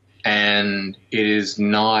 and it is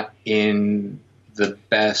not in the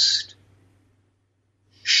best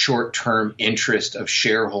short-term interest of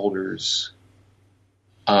shareholders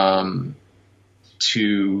to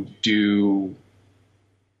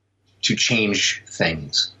change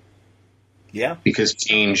things. Yeah. Because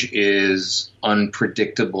change is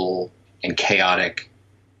unpredictable and chaotic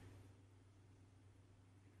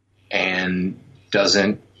and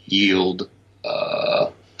doesn't yield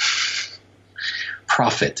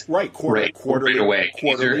profit. Right. Quarterly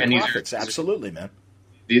profits. Absolutely, man.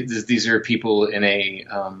 These are people in a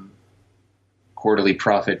quarterly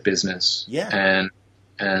profit business. Yeah.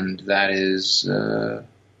 And that is the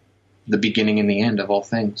beginning and the end of all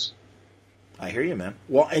things. I hear you, man.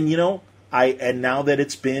 Well, and now that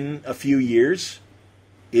it's been a few years,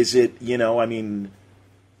 is it,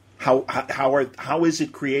 how is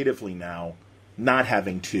it creatively now not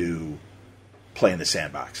having to play in the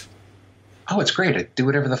sandbox? Oh, it's great. I do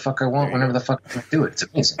whatever the fuck I want whenever the fuck I do it. It's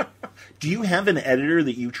amazing. Do you have an editor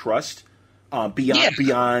that you trust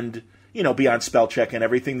beyond spell check and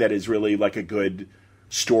everything that is really like a good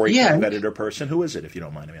story kind of editor person? Who is it, if you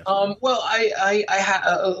don't mind me asking? Well, I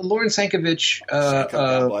Lauren Sankovic.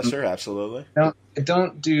 God bless her, absolutely.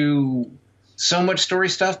 Don't do so much story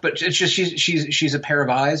stuff, but it's just she's a pair of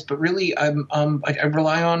eyes. But really, I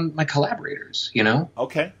rely on my collaborators.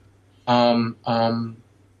 Okay.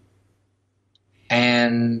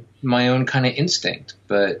 And my own kind of instinct,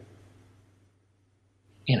 but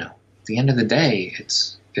at the end of the day,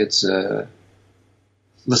 it's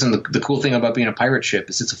Listen, the cool thing about being a pirate ship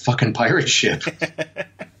is it's a fucking pirate ship.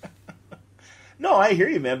 No, I hear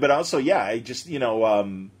you, man. But also, yeah, I just,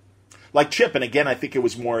 like Chip, and again, I think it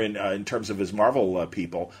was more in terms of his Marvel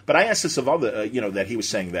people. But I asked this of all the, that he was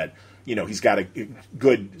saying that, he's got a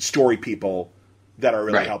good story people that are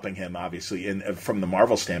really helping him, obviously, from the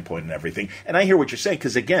Marvel standpoint and everything. And I hear what you're saying,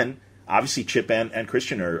 because again, obviously Chip and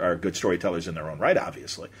Christian are good storytellers in their own right,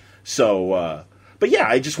 obviously. So, but yeah,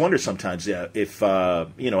 I just wonder sometimes if,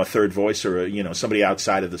 a third voice or, somebody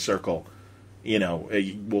outside of the circle,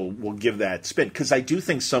 will give that spin. Because I do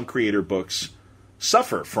think some creator books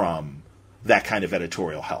suffer from that kind of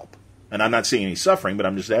editorial help. And I'm not seeing any suffering, but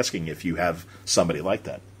I'm just asking if you have somebody like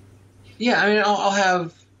that. Yeah, I mean, I'll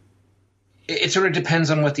have... It sort of depends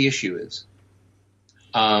on what the issue is.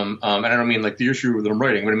 And I don't mean like the issue that I'm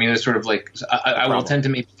writing, but I mean it's sort of like I will tend to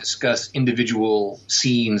maybe discuss individual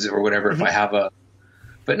scenes or whatever if I have a.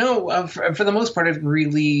 But no, for the most part, it's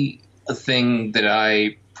really a thing that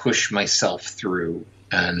I push myself through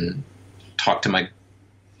and talk to my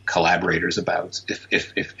collaborators about,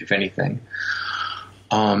 if anything.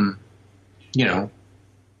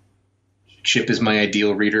 Chip is my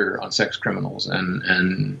ideal reader on sex criminals,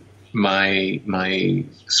 and my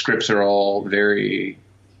scripts are all very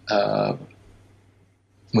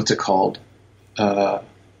what's it called?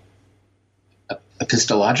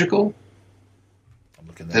 Epistological. I'm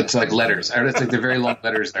looking that it's up. like letters. It's like they're very long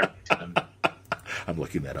letters that I write to them. I'm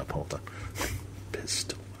looking that up. Hold on.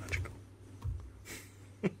 Epistological.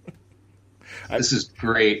 This is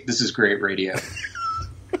great. This is great radio.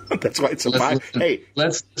 That's why it's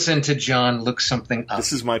let's listen to John look something up.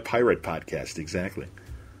 This is my pirate podcast, exactly.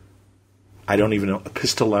 I don't even know.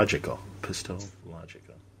 Epistological.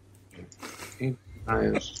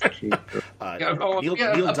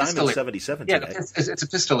 Neil Diamond 77 today. Yeah, it's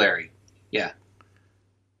epistolary. Yeah.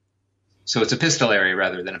 So it's epistolary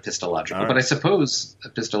rather than epistological. Right. But I suppose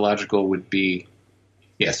epistological would be,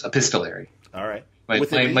 yes, epistolary. All right. My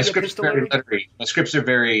scripts are very lettery. My scripts are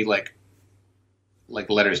very like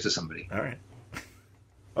letters to somebody. All right.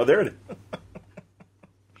 Oh, there it is.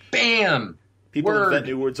 Bam! People invent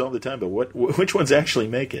new words all the time, but which ones actually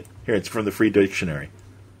make it? Here, it's from the Free Dictionary.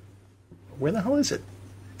 Where the hell is it?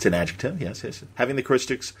 It's an adjective, yes. Having the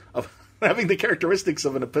characteristics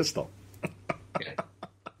of an epistle. Yeah.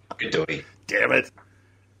 Good doy. Damn it.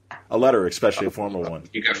 A letter, especially a formal one.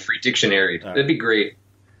 You got Free Dictionary. That'd be great.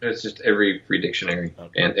 It's just every Free Dictionary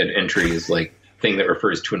and entry is like thing that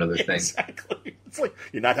refers to another thing. Exactly. It's like,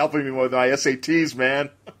 you're not helping me with my SATs, man.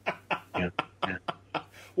 Yeah.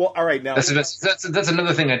 Well, all right, now that's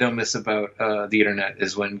another thing I don't miss about the internet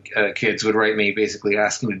is when kids would write me basically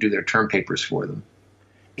asking to do their term papers for them.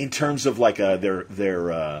 In terms of like their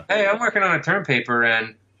hey, I'm working on a term paper,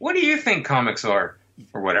 and what do you think comics are,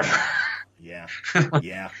 or whatever? Yeah.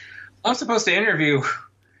 I'm supposed to interview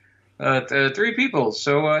 3 people,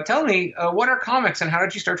 so tell me what are comics and how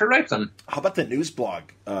did you start to write them? How about the news blog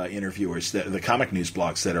interviewers, the comic news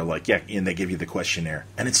blogs that are like, and they give you the questionnaire,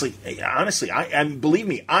 and it's like, honestly, and believe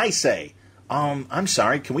me, I say, I'm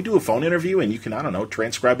sorry, can we do a phone interview and you can, I don't know,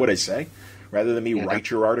 transcribe what I say rather than me write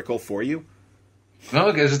your article for you?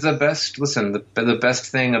 No, because it's the best. Listen, the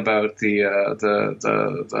best thing about the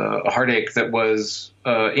heartache that was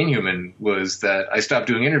Inhuman was that I stopped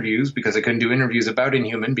doing interviews because I couldn't do interviews about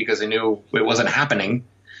Inhuman because I knew it wasn't happening.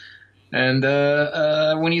 And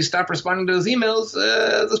when you stop responding to those emails,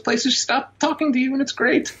 those places stop talking to you, and it's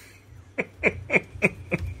great.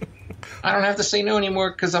 I don't have to say no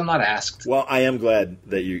anymore because I'm not asked. Well, I am glad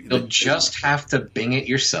that you'll just have to Bing it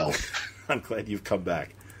yourself. I'm glad you've come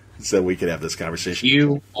back so we could have this conversation.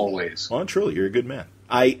 You always. Well, truly, you're a good man.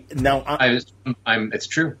 It's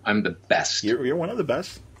true. I'm the best. You're one of the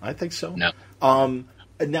best. I think so. No.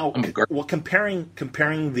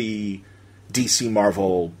 Comparing the DC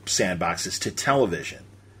Marvel sandboxes to television,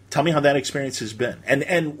 tell me how that experience has been,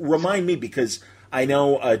 and remind me, because I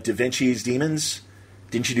know Da Vinci's Demons.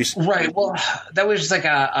 Didn't you do right? Well, that was just like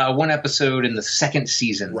a one episode in the second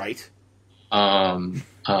season, right?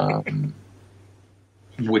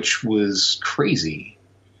 Which was crazy.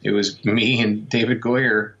 It was me and David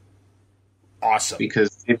Goyer. Awesome.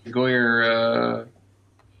 Because David Goyer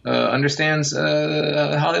understands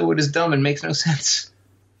Hollywood is dumb and makes no sense.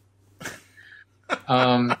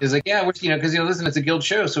 He's like, yeah, because listen, it's a guild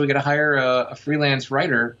show, so we got to hire a freelance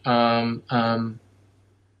writer for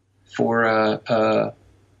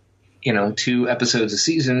 2 episodes a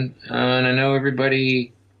season, and I know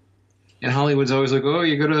everybody. And Hollywood's always like, oh,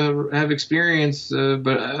 you got to have experience to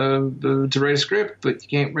write a script, but you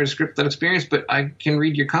can't write a script without experience. But I can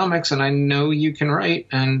read your comics, and I know you can write.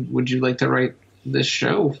 And would you like to write this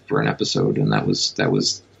show for an episode, and that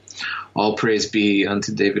was all praise be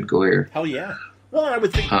unto David Goyer. Hell yeah. Well, I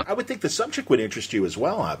would think the subject would interest you as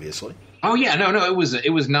well, obviously. Oh yeah, no, it was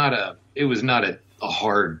not a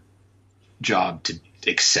hard job to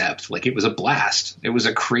accept. Like, it was a blast. It was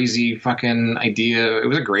a crazy fucking idea. It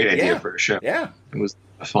was a great idea for a show. Yeah, it was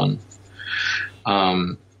fun.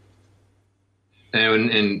 And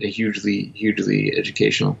hugely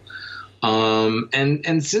educational.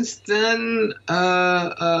 And since then, Kel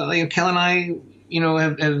and I,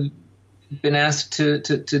 have been asked to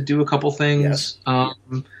do a couple things. Yes.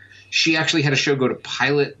 She actually had a show go to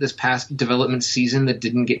pilot this past development season that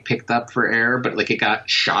didn't get picked up for air, but it got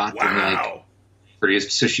shot. Wow. And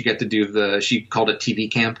produced, so she got to do she called it TV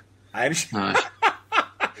camp. I understand.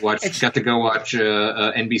 Got to go watch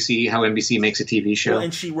NBC, how NBC makes a TV show. Well,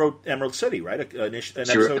 and she wrote Emerald City, right? An She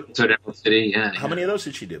episode. wrote episode Emerald City, yeah. How many of those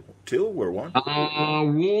did she do? 2 or 1?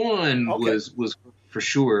 One Okay. was for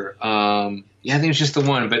sure. I think it's just the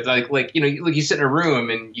one. But like you sit in a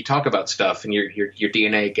room and you talk about stuff, and your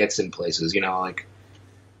DNA gets in places. Look,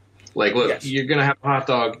 Yes. You're gonna have a hot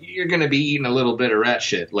dog. You're gonna be eating a little bit of rat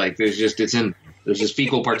shit. There's just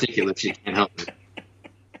fecal particulates. You can't help it.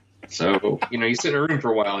 So, you sit in a room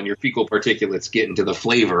for a while and your fecal particulates get into the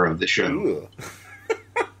flavor of the show.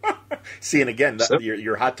 See, and again,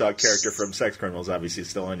 your hot dog character from Sex Criminals obviously is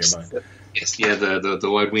still on your mind. Yes, yeah, the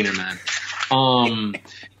white wiener man.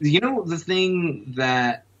 The thing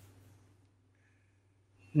that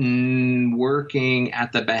working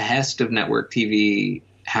at the behest of network TV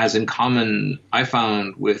has in common, I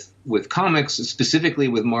found, with comics, specifically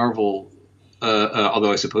with Marvel,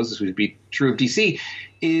 although I suppose this would be true of DC,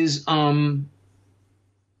 is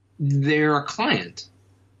they're a client.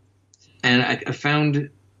 And I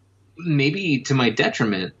found, maybe to my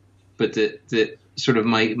detriment, but that sort of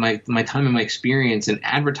my time and my experience in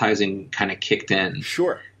advertising kind of kicked in.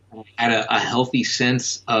 Sure. Had a healthy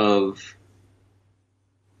sense of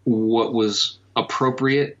what was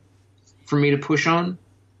appropriate for me to push on,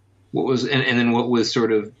 what was, and then what was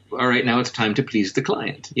sort of, all right, now it's time to please the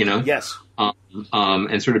client, Yes.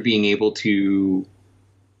 And sort of being able to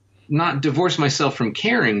not divorce myself from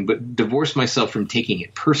caring, but divorce myself from taking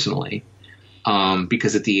it personally,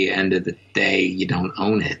 because at the end of the day, you don't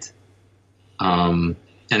own it. And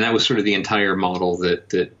that was sort of the entire model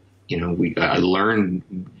that I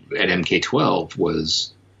learned at MK12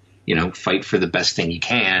 was, fight for the best thing you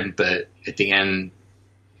can, but at the end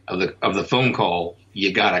of the phone call,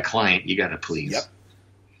 you got a client you got to please. Yep.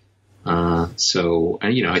 So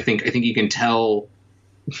I think you can tell.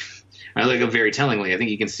 I like it very tellingly. I think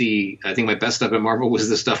you can see. I think my best stuff at Marvel was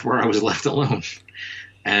the stuff where I was left alone,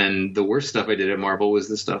 and the worst stuff I did at Marvel was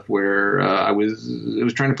the stuff where I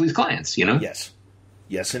was trying to please clients.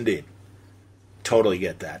 Yes, indeed. Totally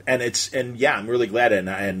get that, and yeah, I'm really glad,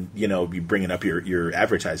 and you bringing up your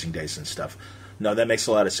advertising days and stuff. No, that makes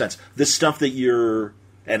a lot of sense. The stuff that you're,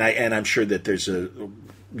 and I'm sure that there's a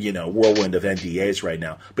whirlwind of NDAs right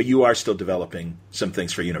now, but you are still developing some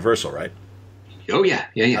things for Universal, right? Oh yeah.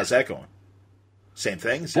 How's that going? Same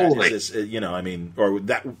thing? Is this, or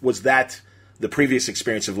was that the previous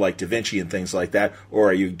experience of like Da Vinci and things like that, or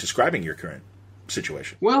are you describing your current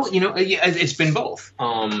situation? Well, it's been both.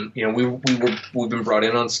 We've been brought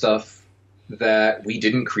in on stuff that we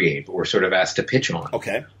didn't create, but were sort of asked to pitch on.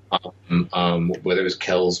 Okay. Whether it was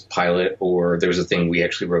Kel's pilot or there was a thing we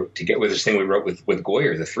actually wrote together. This thing we wrote with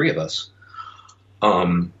Goyer, the three of us,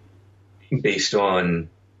 based on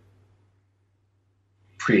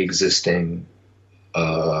pre-existing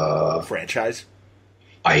franchise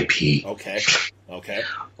IP. Okay.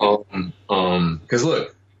 Because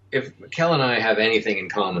look, if Kel and I have anything in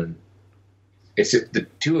common, it's the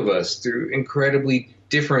two of us through incredibly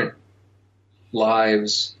different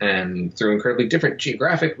lives and through incredibly different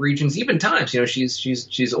geographic regions, even times.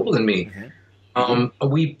 She's older than me. Mm-hmm.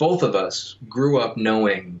 We both of us grew up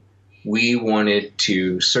knowing we wanted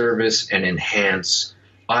to service and enhance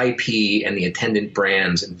IP and the attendant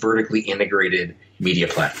brands and vertically integrated media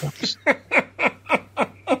platforms.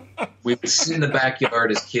 We would sit in the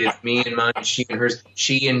backyard as kids, me and mine, she and hers,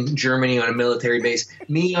 she in Germany on a military base,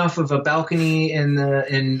 me off of a balcony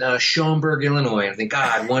in Schaumburg, Illinois. And I think,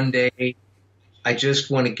 God, one day I just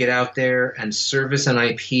want to get out there and service an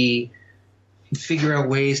IP, figure out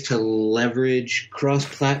ways to leverage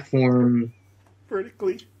cross-platform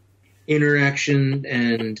vertically interaction,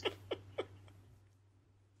 and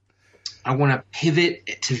I want to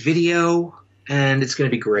pivot to video, and it's going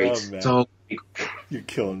to be great. Oh, it's all going to be great. You're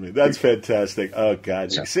killing me. That's fantastic. Oh,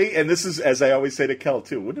 God. Yeah. See, and this is, as I always say to Kel,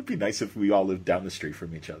 too, wouldn't it be nice if we all lived down the street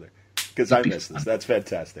from each other? Because I miss this. That's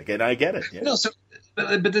fantastic. And I get it. Yeah. No, so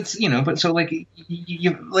but that's but so like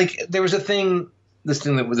you like there was this thing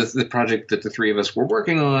that was the project that the three of us were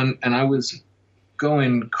working on, and I was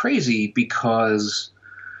going crazy because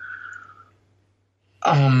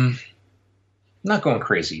not going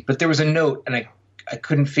crazy, but there was a note and I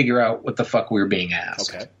couldn't figure out what the fuck we were being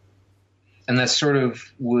asked. Okay. And that sort of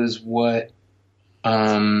was what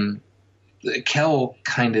Kel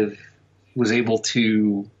kind of was able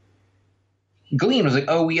to glean. Was like,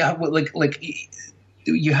 oh yeah, like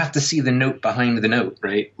you have to see the note behind the note,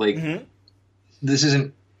 right? Like this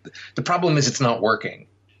isn't the problem is it's not working,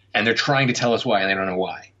 and they're trying to tell us why, and they don't know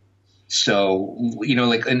why. So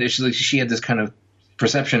like initially she had this kind of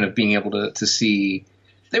perception of being able to see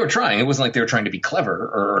they were trying. It wasn't like they were trying to be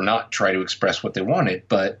clever or not try to express what they wanted,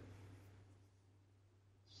 but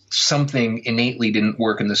something innately didn't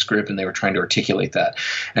work in the script, and they were trying to articulate that.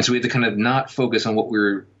 And so we had to kind of not focus on what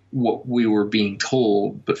we were being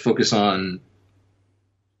told, but focus on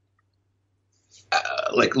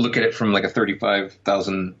like look at it from like a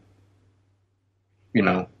 35,000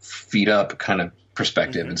 feet up kind of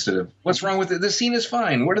perspective instead of what's wrong with it. The scene is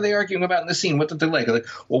fine. What are they arguing about in the scene? What did they like? Like,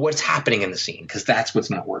 well, what's happening in the scene? Because that's what's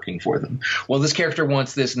not working for them. Well, this character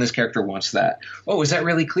wants this and this character wants that. Oh, is that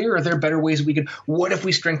really clear? Are there better ways we could? What if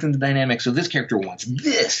we strengthen the dynamic so this character wants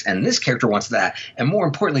this and this character wants that? And more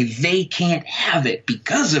importantly, they can't have it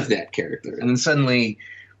because of that character. And then suddenly,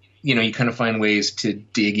 you kind of find ways to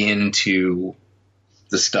dig into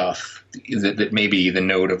the stuff that maybe the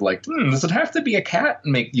note of like, does it have to be a cat?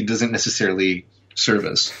 Doesn't necessarily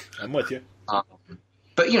service. I'm with you.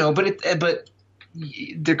 But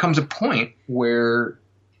there comes a point where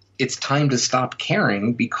it's time to stop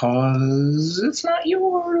caring because it's not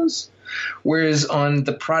yours. Whereas on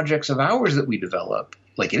the projects of ours that we develop,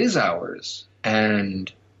 like it is ours.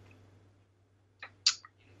 And,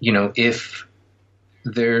 if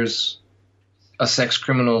there's a sex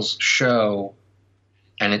criminals show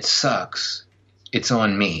and it sucks, it's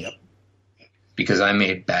on me because I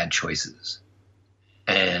made bad choices.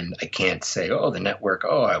 And I can't say, the network,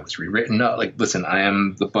 I was rewritten. No, like, listen,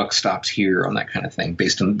 the buck stops here on that kind of thing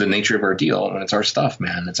based on the nature of our deal. And it's our stuff,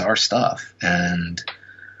 man. It's our stuff. And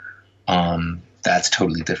that's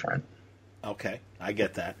totally different. Okay, I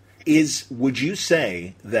get that. Would you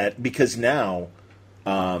say that because now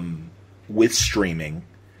with streaming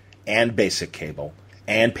and basic cable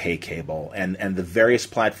and pay cable and the various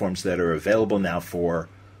platforms that are available now for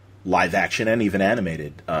live action and even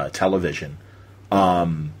animated television, are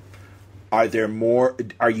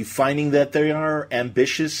you finding that they are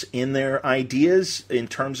ambitious in their ideas in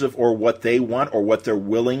terms of or what they want or what they're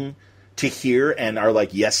willing to hear and are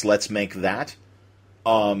like, yes, let's make that?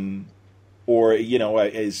 Or,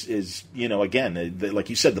 is again, like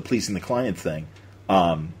you said, the pleasing the client thing.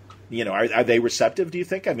 Are they receptive, do you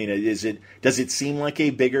think? I mean, does it seem like a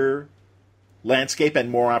bigger landscape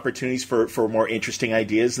and more opportunities for more interesting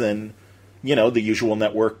ideas than, the usual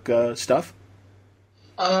network stuff?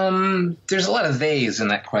 There's a lot of theys in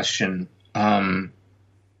that question. And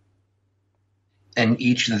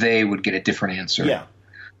each they would get a different answer. Yeah.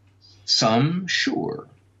 Some, sure.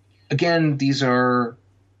 Again, they're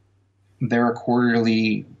a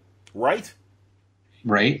quarterly. Right.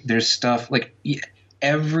 Right? There's stuff like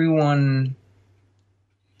everyone,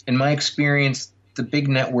 in my experience, the big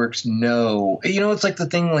networks know. It's like the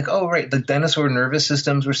thing like, the dinosaur nervous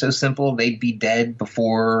systems were so simple, they'd be dead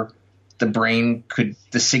before the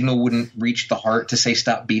signal wouldn't reach the heart to say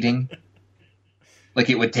stop beating.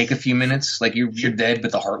 Like it would take a few minutes, like you're dead,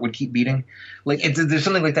 but the heart would keep beating. Like there's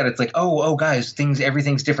something like that. It's like, guys,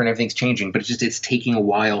 everything's different, everything's changing, but it's taking a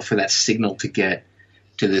while for that signal to get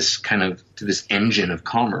to this engine of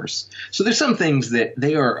commerce. So there's some things that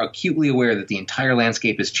they are acutely aware that the entire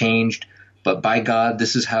landscape has changed, but by God,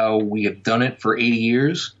 this is how we have done it for 80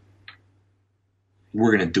 years.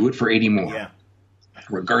 We're going to do it for 80 more. Yeah.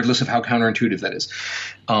 Regardless of how counterintuitive that is.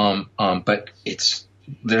 But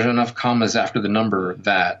there's enough commas after the number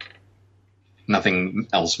that nothing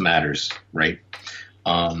else matters, right?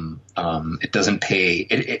 It doesn't pay.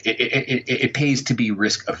 It pays to be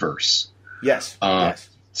risk averse. Yes. Yes.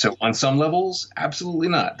 So on some levels, absolutely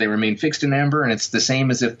not. They remain fixed in amber, and it's the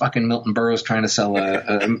same as if fucking Milton Berle's trying to sell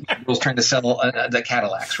the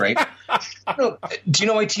Cadillacs, right? Do you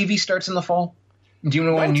know why TV starts in the fall? Do you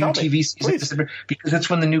know why new TV season? Because that's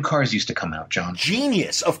when the new cars used to come out, John.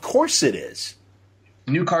 Genius. Of course it is.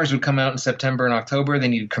 New cars would come out in September and October. They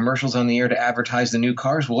needed commercials on the air to advertise the new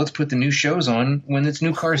cars. Well, let's put the new shows on when it's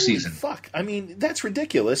new car season. Fuck. I mean, that's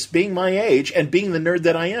ridiculous. Being my age and being the nerd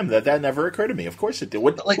that I am, that never occurred to me. Of course it did.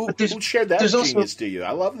 Who shared that genius to you?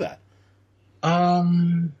 I love that.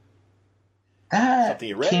 something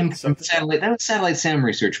you read. came from Satellite. That was Satellite Sam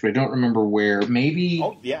research, but I don't remember where. Maybe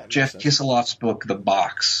Jeff Kisselhoff's book, The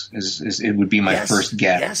Box, is it would be my first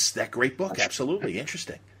guess. Yes, that great book. Absolutely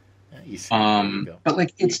interesting. But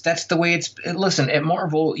like that's the way it's. Listen, at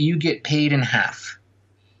Marvel, you get paid in half.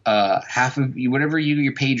 Half of whatever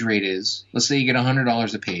your page rate is. Let's say you get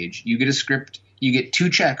 $100 a page. You get a script. You get 2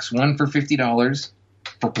 checks, one for $50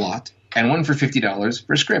 for plot and one for $50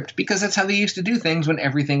 for script, because that's how they used to do things when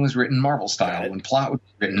everything was written Marvel style. When plot would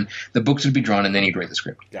be written, the books would be drawn, and then you'd write the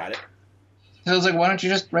script. Got it. So I was like, why don't you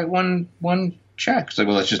just write one check? It's like,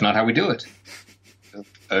 well, that's just not how we do it.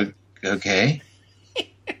 Okay.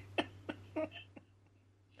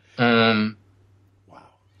 Wow.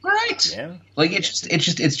 Right. Yeah. Like it's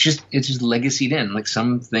just legacied in. Like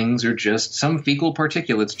some things are just some fecal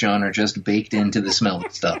particulates, John, are just baked into the smell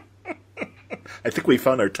of stuff. I think we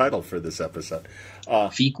found our title for this episode.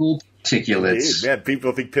 Fecal particulates. Indeed. Man,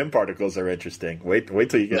 people think PIM particles are interesting. Wait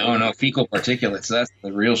till you get No, fecal particulates. That's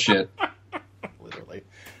the real shit. Literally.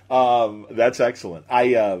 That's excellent.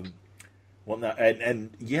 I the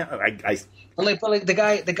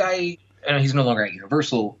guy. He's no longer at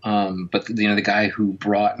Universal, but the guy who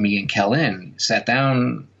brought me and Kel in sat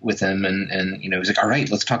down with him and he's like, all right,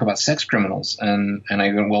 let's talk about sex criminals. And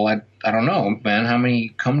I go, well, I don't know, man. How many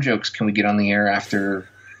cum jokes can we get on the air after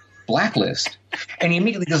Blacklist? And he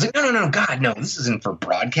immediately goes, like, no, God, no, this isn't for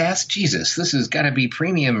broadcast. Jesus, this has got to be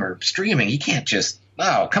premium or streaming. You can't just,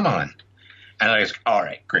 come on. And I was like, all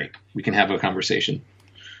right, great. We can have a conversation.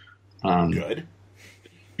 Good.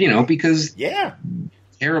 Because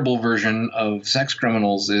terrible version of Sex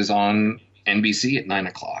Criminals is on NBC at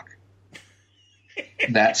 9:00.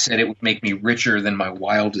 That said, it would make me richer than my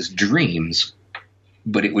wildest dreams,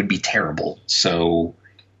 but it would be terrible. So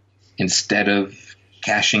instead of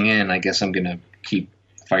cashing in, I guess I'm going to keep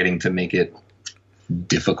fighting to make it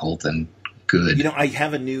difficult and good. I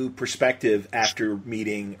have a new perspective after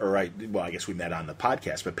meeting, I guess we met on the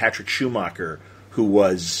podcast, but Patrick Schumacher, who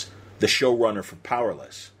was the showrunner for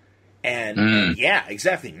Powerless. And yeah,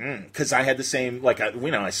 exactly. Because I had the same,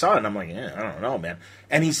 I saw it and I'm like, I don't know, man.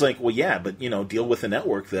 And he's like, well, yeah, but, deal with a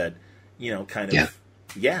network that,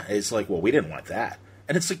 it's like, well, we didn't want that.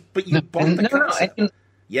 And it's like, but you bought the concept. But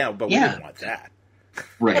we didn't want that.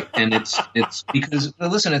 Right. And it's because,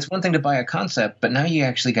 listen, it's one thing to buy a concept, but now you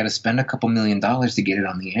actually got to spend a couple $1 million to get it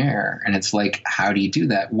on the air. And it's like, how do you do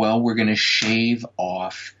that? Well, we're going to shave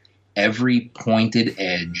off every pointed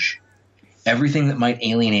edge. Everything that might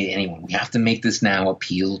alienate anyone. We have to make this now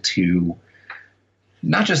appeal to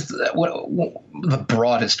not just the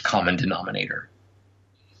broadest common denominator.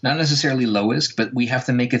 Not necessarily lowest, but we have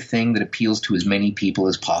to make a thing that appeals to as many people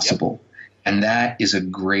as possible. Yep. And that is a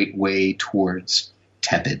great way towards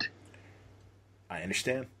tepid. I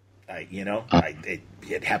understand.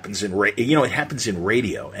 It happens in it happens in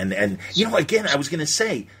radio. And again, I was going to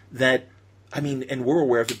say that, and we're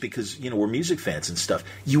aware of it because, we're music fans and stuff.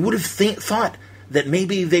 You would have thought that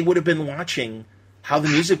maybe they would have been watching how the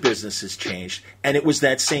music business has changed. And it was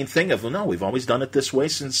that same thing of, well, no, we've always done it this way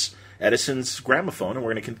since Edison's gramophone, and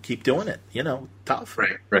we're going to keep doing it. Tough.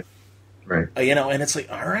 Right. And it's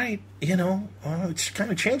like, all right, it's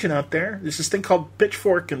kind of changing out there. There's this thing called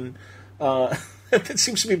Pitchfork, and it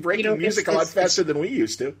seems to be breaking music a lot faster than we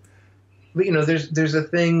used to. But, there's a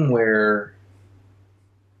thing where...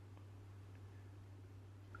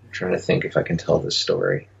 trying to think if I can tell this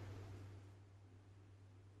story.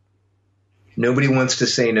 Nobody wants to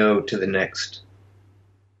say no to the next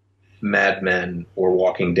Mad Men or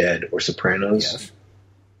Walking Dead or Sopranos. Yes.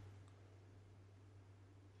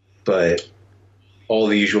 But all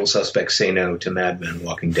the usual suspects say no to Mad Men,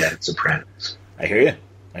 Walking Dead, and Sopranos. I hear you.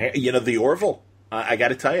 The Orville. I got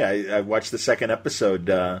to tell you, I watched the second episode,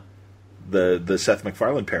 the Seth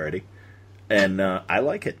MacFarlane parody, and I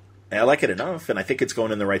like it. I like it enough, and I think it's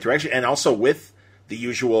going in the right direction. And also with the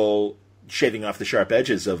usual shaving off the sharp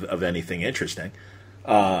edges of anything interesting,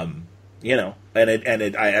 and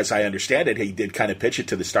as I understand it, he did kind of pitch it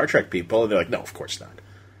to the Star Trek people, and they're like, "No, of course not."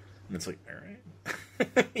 And it's like, all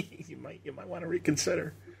right, you might want to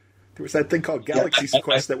reconsider. There was that thing called Galaxy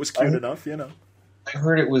Quest that was cute enough, I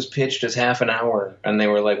heard it was pitched as half an hour, and they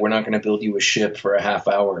were like, "We're not going to build you a ship for a half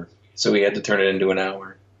hour," so we had to turn it into an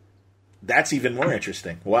hour. That's even more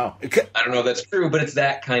interesting. Wow. I don't know if that's true, but it's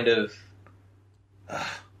that kind of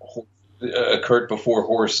cart before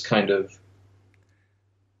horse kind of.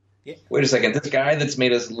 Yeah. Wait a second. This guy that's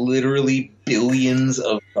made us literally billions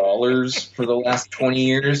of dollars for the last 20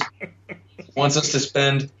 years wants us to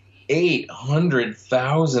spend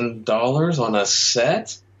 $800,000 on a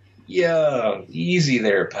set? Yeah, easy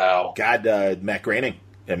there, pal. God, Matt Groening.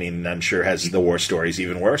 I mean, I'm sure has the war stories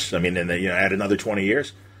even worse. I mean, and add another 20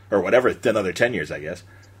 years or whatever, another 10 years, I guess.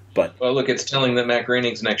 But well, look, it's telling that Matt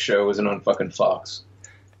Groening's next show isn't on fucking Fox.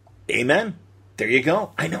 Amen. There you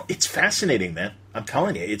go. I know, it's fascinating, man. I'm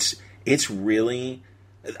telling you, it's really,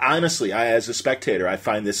 honestly, as a spectator, I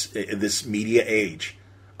find this media age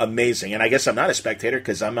amazing. And I guess I'm not a spectator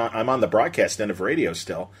because I'm on the broadcast end of radio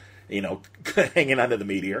still, hanging onto the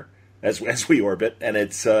meteor as we orbit, and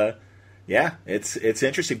it's it's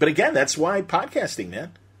interesting. But again, that's why podcasting,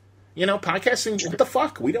 man. Podcasting, what the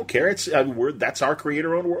fuck? We don't care. It's that's our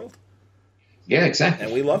creator-owned world. Yeah, exactly.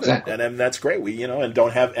 And we love it, and that's great. We and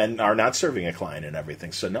don't have and are not serving a client and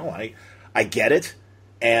everything. So no, I get it,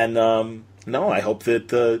 and no, I hope that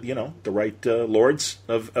the right lords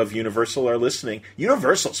of Universal are listening.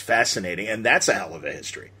 Universal's fascinating, and that's a hell of a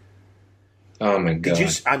history. Oh my god!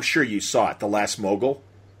 I'm sure you saw it, The Last Mogul.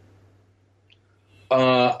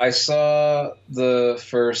 I saw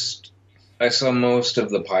I saw most of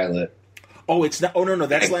the pilot. Oh, it's not. Oh no,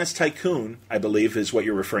 that's Last Tycoon, I believe, is what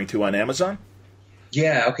you're referring to on Amazon.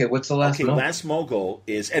 Yeah. Okay. What's the Last Mogul? Last Mogul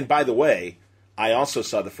is, and by the way, I also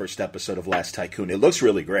saw the first episode of Last Tycoon. It looks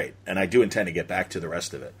really great, and I do intend to get back to the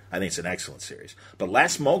rest of it. I think it's an excellent series. But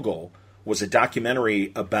Last Mogul was a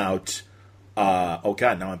documentary about. Oh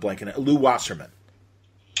God, now I'm blanking. Lou Wasserman.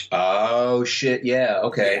 Oh shit! Yeah.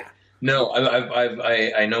 Okay. Yeah. No,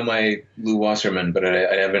 I know my Lou Wasserman, but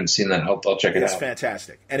I haven't seen that. I'll check it out. It's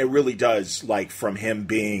fantastic, and it really does. Like from him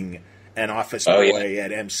being an office boy at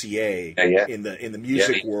MCA in the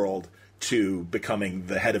music world to becoming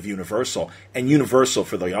the head of Universal, and Universal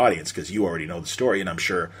for the audience, because you already know the story, and I'm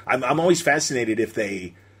sure I'm always fascinated if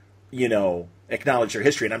they, acknowledge their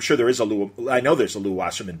history, and I'm sure there is I know there's a Lou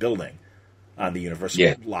Wasserman building on the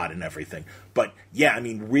Universal lot and everything, but yeah, I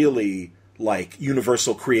mean, really. Like,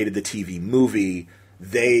 Universal created the TV movie.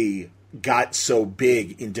 They got so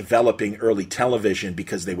big in developing early television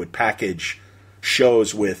because they would package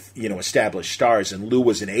shows with, established stars. And Lou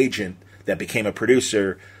was an agent that became a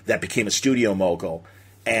producer, that became a studio mogul.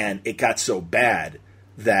 And it got so bad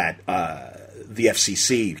that the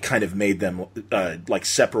FCC kind of made them,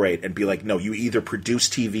 separate and be like, no, you either produce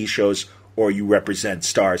TV shows or you represent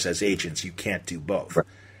stars as agents. You can't do both. Right.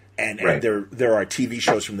 And there are TV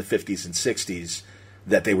shows from the 50s and 60s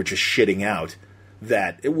that they were just shitting out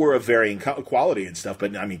that were of varying quality and stuff.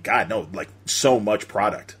 But, I mean, God, no, like so much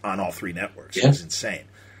product on all three networks. It was insane.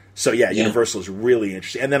 So, Universal is really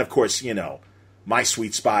interesting. And then, of course, my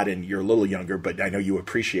sweet spot, and you're a little younger, but I know you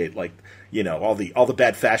appreciate, all the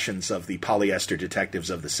bad fashions of the polyester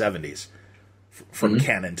detectives of the 70s, from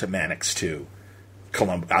Cannon to Mannix to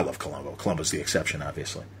Columbo. I love Columbo. Columbo's the exception,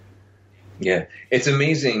 obviously. Yeah, it's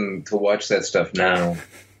amazing to watch that stuff now.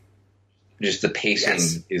 Just the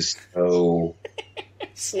pacing is so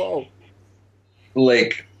slow.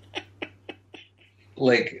 Like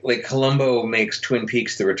Columbo makes Twin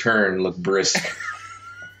Peaks: The Return look brisk.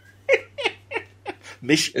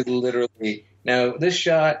 It literally. Now this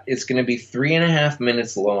shot is going to be 3.5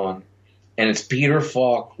 minutes long, and it's Peter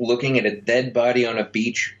Falk looking at a dead body on a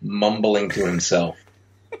beach, mumbling to himself.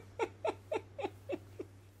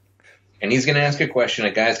 And he's going to ask a question,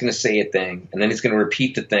 a guy's going to say a thing, and then he's going to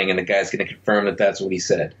repeat the thing, and the guy's going to confirm that that's what he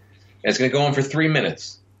said. And it's going to go on for 3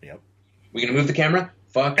 minutes. Yep. We going to move the camera?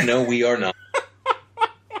 Fuck no, we are not.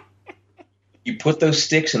 You put those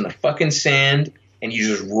sticks in the fucking sand, and you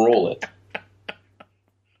just roll it.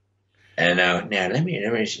 And now let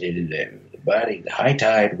me say the body. The high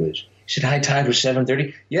tide was. You said high tide was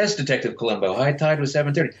 7:30. Yes, Detective Columbo. High tide was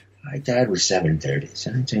 7:30. High tide was 7:30.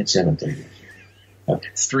 7:30.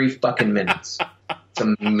 It's 3 fucking minutes. It's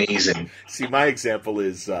amazing. See, my example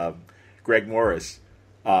is Greg Morris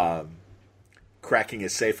cracking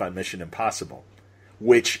his safe on Mission Impossible,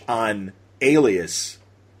 which on Alias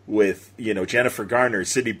with Jennifer Garner,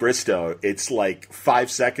 Sidney Bristow, it's like 5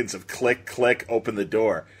 seconds of click, click, open the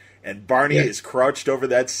door. And Barney is crouched over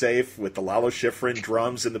that safe with the Lalo Schifrin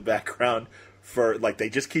drums in the background for, they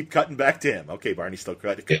just keep cutting back to him. Okay, Barney's still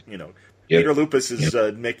cutting, Peter Lupus is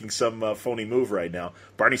making some phony move right now.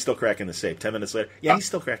 Barney's still cracking the safe. 10 minutes later, he's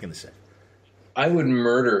still cracking the safe. I would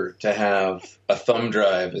murder to have a thumb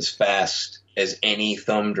drive as fast as any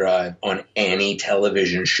thumb drive on any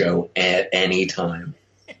television show at any time.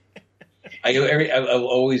 I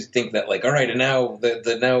always think that, all right, and now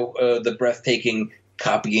the breathtaking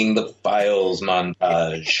copying the files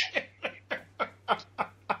montage.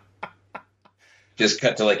 Just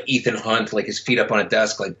cut to Ethan Hunt, his feet up on a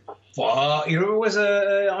desk, fuck. It was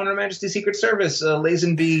on Her Majesty's Secret Service.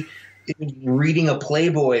 Lazenby reading a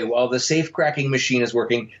Playboy while the safe cracking machine is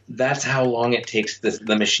working. That's how long it takes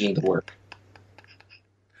the machine to work.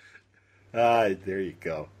 There you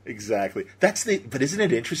go. Exactly. But isn't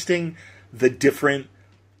it interesting the different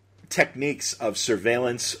techniques of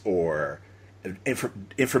surveillance or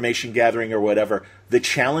information gathering or whatever, the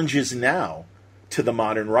challenges now to the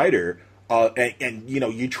modern writer, and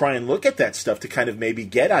you try and look at that stuff to kind of maybe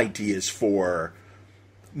get ideas for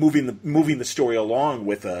moving the story along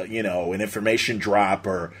with an information drop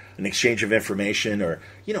or an exchange of information, or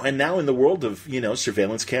and now in the world of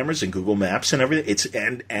surveillance cameras and Google Maps and everything, it's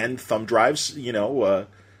and thumb drives,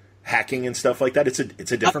 hacking and stuff like that. It's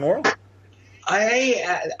a different world.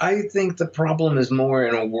 I think the problem is more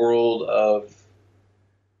in a world of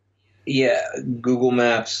Google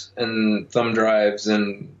Maps and thumb drives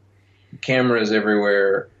and cameras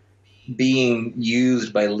everywhere being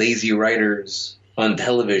used by lazy writers on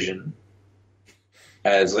television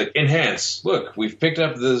as like, enhance. Look, we've picked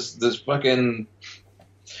up this 72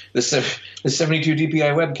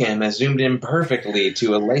 DPI webcam has zoomed in perfectly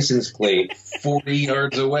to a license plate 40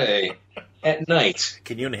 yards away at night.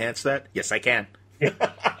 Can you enhance that? Yes, I can.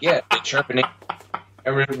 Yeah, it's sharpening.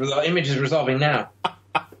 The image is resolving now.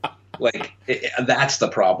 Like, that's the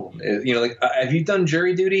problem. Have you done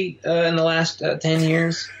jury duty in the last 10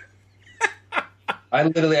 years? I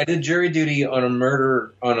did jury duty on a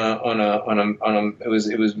murder it was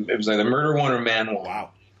either murder one or man one.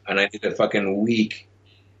 Wow. And I did a fucking week,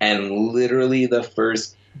 and literally the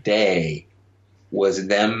first day was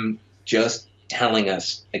them just telling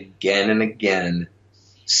us again and again,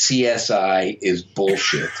 CSI is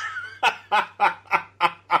bullshit.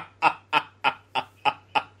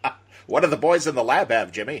 What do the boys in the lab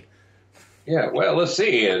have, Jimmy? Yeah, well, let's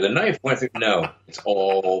see. The knife went through. No, it's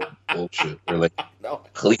all bullshit. They're like, no.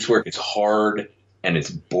 Police work is hard, and it's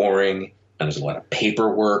boring, and there's a lot of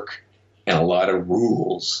paperwork and a lot of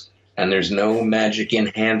rules, and there's no magic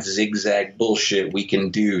enhanced zigzag bullshit we can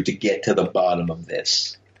do to get to the bottom of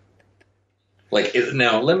this.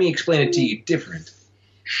 Now, let me explain it to you different.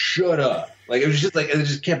 Shut up. It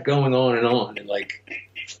just kept going on, and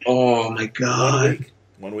oh my God.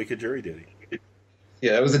 1 week of jury duty.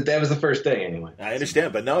 Yeah, that was the first day anyway. I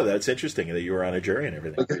understand, but no, that's interesting that you were on a jury and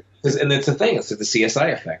everything. And it's the thing, it's the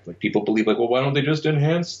CSI effect. Like, people believe, well, why don't they just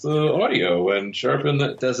enhance the audio and sharpen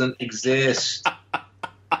that? Doesn't exist.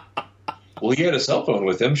 Well, he had a cell phone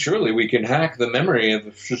with him. Surely we can hack the memory of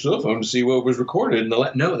the cell phone to see what was recorded.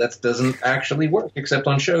 No, that doesn't actually work, except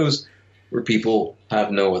on shows where people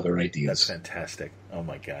have no other ideas. That's fantastic. Oh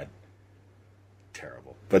my God.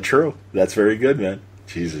 Terrible. But true. That's very good, man.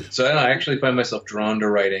 Jesus. So I actually find myself drawn to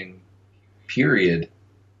writing, period,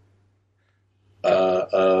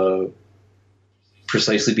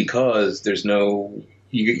 precisely because there's no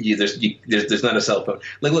there's not a cell phone.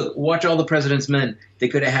 Like, look, watch All the President's Men. They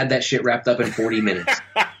could have had that shit wrapped up in 40 minutes.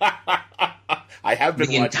 I have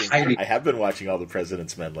been watching All the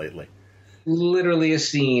President's Men lately. Literally a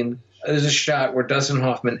scene. There's a shot where Dustin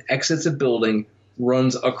Hoffman exits a building,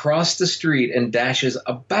 runs across the street, and dashes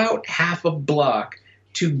about half a block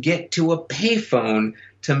to get to a payphone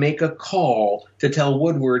to make a call to tell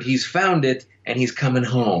Woodward he's found it and he's coming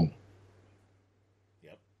home.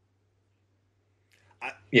 Yep.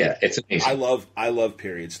 It's amazing. I love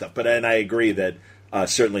period stuff, and I agree that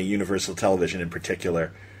certainly Universal Television in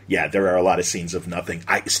particular, there are a lot of scenes of nothing.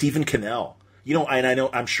 Stephen Cannell, and I know,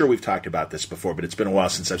 I'm sure we've talked about this before, but it's been a while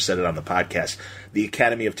since I've said it on the podcast. The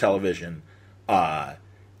Academy of Television,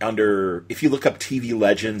 if you look up TV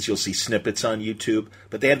Legends, you'll see snippets on YouTube,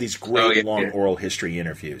 but they have these great long oral history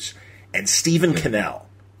interviews. And Stephen Cannell,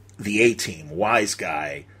 the A-Team, wise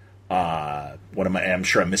guy, I'm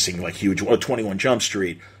sure I'm missing huge, 21 Jump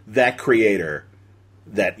Street, that creator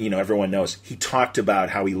that, everyone knows, he talked about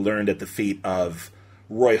how he learned at the feet of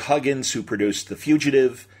Roy Huggins, who produced The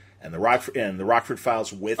Fugitive and the Rockford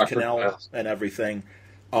Files with Cannell and everything.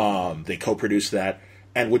 They co-produced that.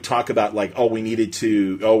 And would talk about we're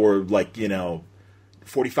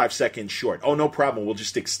 45 seconds short. Oh, no problem. We'll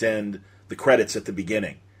just extend the credits at the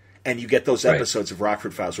beginning. And you get those episodes of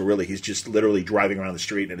Rockford Files where really he's just literally driving around the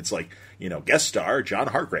street and it's guest star John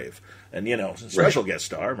Hargrave and, special guest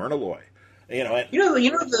star Myrna Loy.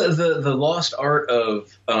 The lost art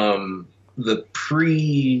of the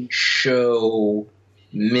pre-show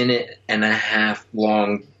minute and a half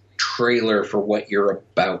long trailer for what you're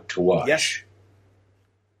about to watch. Yes.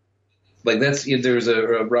 There's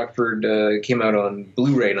a Rockford came out on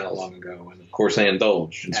Blu-ray not long ago, and of course I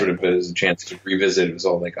indulged and sort of as a chance to revisit. It was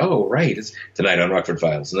all like, oh right, it's tonight on Rockford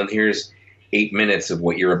Files, and then here's 8 minutes of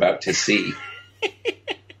what you're about to see.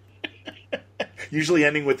 Usually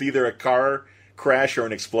ending with either a car crash or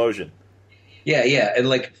an explosion. Yeah,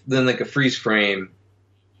 and then a freeze frame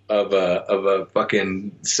of a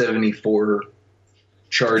fucking 74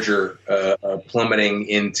 charger plummeting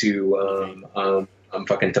into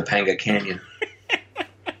fucking Topanga Canyon.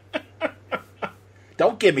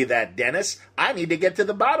 Don't give me that, Dennis. I need to get to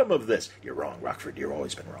the bottom of this. You're wrong, Rockford. You've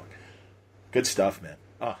always been wrong. Good stuff, man.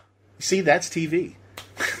 Oh, see, that's TV.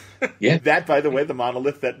 Yeah. That, by the way, the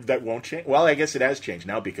monolith that won't change. Well, I guess it has changed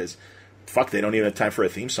now because, fuck, they don't even have time for a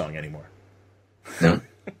theme song anymore. No.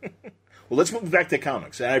 Well, let's move back to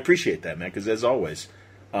comics. And I appreciate that, man, because as always,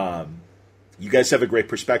 you guys have a great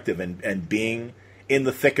perspective. And being in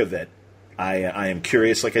the thick of it, I am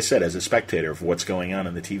curious, like I said, as a spectator of what's going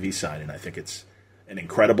on the TV side. And I think it's an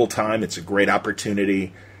incredible time. It's a great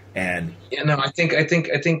opportunity. And I think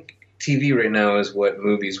TV right now is what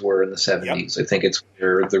movies were in the 70s. Yep. I think it's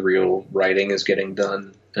where the real writing is getting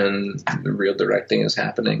done and the real directing is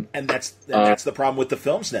happening. And that's the problem with the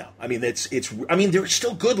films now. I mean, there's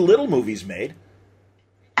still good little movies made.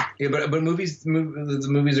 Yeah, but the movies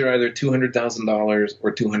are either $200,000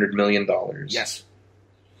 or $200 million. Yes.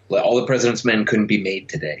 All the President's Men couldn't be made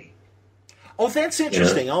today. Oh, that's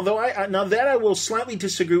interesting. Yeah. Although I will slightly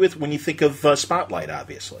disagree with when you think of Spotlight,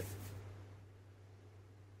 obviously.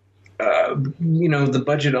 The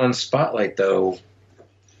budget on Spotlight, though,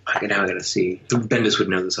 I gotta see. Bendis would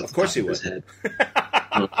know this off the top of his head.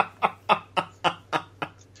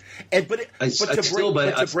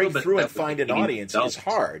 To break through and find an audience is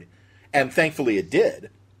hard, and thankfully it did.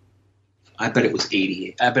 I bet it was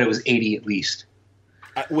 80. I bet it was 80 at least.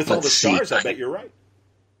 With all the stars, I bet you're right.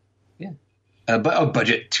 Yeah.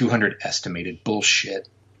 Budget 200 estimated. Bullshit.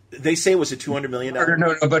 They say it was a $200 million.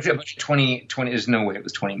 No, budget 20. There's no way it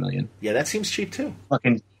was $20 million. Yeah, that seems cheap too.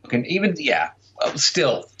 Fucking even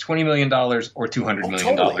still $20 million or $200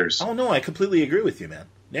 million. Totally. Oh no, I completely agree with you, man.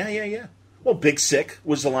 Yeah. Well, Big Sick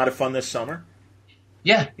was a lot of fun this summer.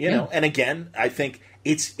 Yeah, you know, and again, I think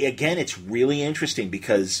it's really interesting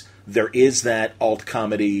because there is that alt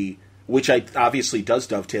comedy, which obviously does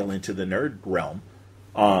dovetail into the nerd realm.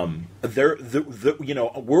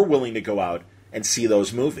 We're willing to go out and see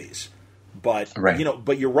those movies, but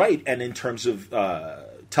but you're right. And in terms of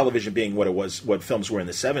television being what it was, what films were in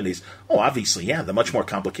the 70s, obviously, the much more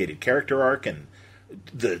complicated character arc and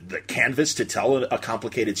the canvas to tell a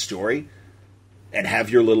complicated story, and have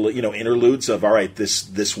your little interludes of all right,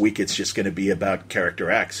 this week it's just going to be about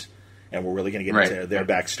character X, and we're really going to get into their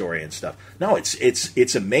backstory and stuff. No,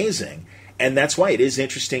 it's amazing, and that's why it is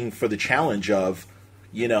interesting for the challenge of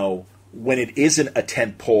when it isn't a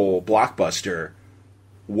tentpole blockbuster,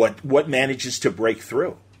 what manages to break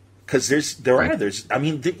through? Because there's shitty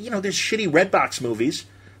Redbox movies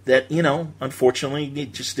that unfortunately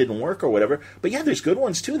it just didn't work or whatever. But there's good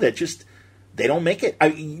ones too that just they don't make it.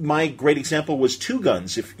 My great example was Two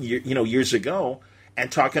Guns, years ago,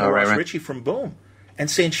 and talking to Ross Ritchie from Boom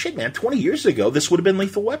and saying, "Shit, man, 20 years ago this would have been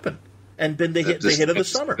Lethal Weapon and been the hit of the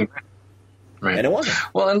summer." Right. And it wasn't.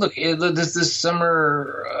 Well, and look, this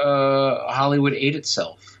summer, Hollywood ate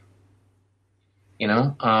itself.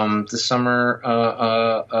 This summer,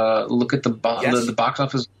 look at the box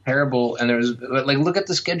office was terrible, and look at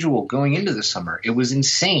the schedule going into the summer. It was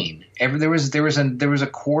insane. There was a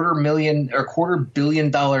 $250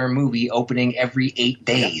 million movie opening every 8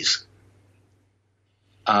 days,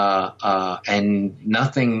 and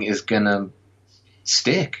nothing is gonna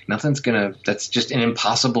stick. That's just an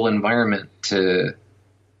impossible environment to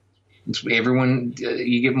everyone.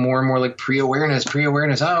 You get more and more like pre-awareness.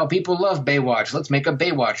 Oh, people love Baywatch. Let's make a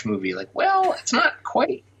Baywatch movie. It's not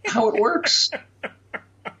quite how it works.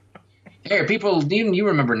 Hey, people, you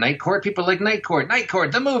remember Night Court? People like Night Court,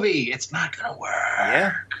 the movie. It's not going to work.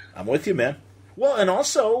 Yeah, I'm with you, man. Well, and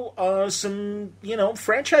also some,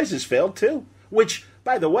 franchises failed too, which,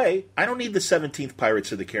 by the way, I don't need the 17th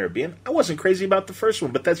Pirates of the Caribbean. I wasn't crazy about the first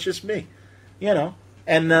one, but that's just me,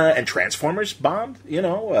 And Transformers bombed,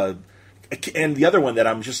 and the other one that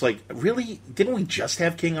I'm just like, really? Didn't we just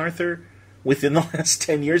have King Arthur within the last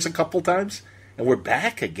 10 years a couple times? And we're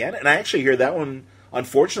back again? And I actually hear that one,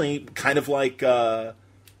 unfortunately, kind of like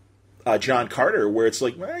John Carter, where it's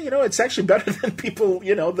like, well, it's actually better than people,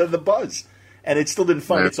 the buzz. And it still didn't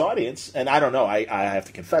find its audience. And I don't know. I have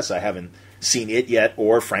to confess, I haven't seen it yet,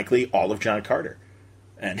 or frankly, all of John Carter.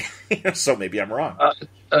 And so maybe I'm wrong.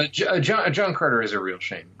 John Carter is a real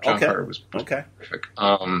shame. John Carter was terrific.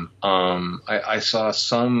 I saw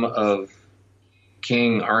some of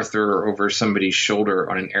King Arthur over somebody's shoulder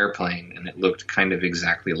on an airplane, and it looked kind of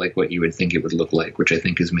exactly like what you would think it would look like, which I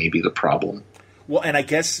think is maybe the problem. Well, and I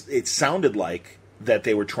guess it sounded like that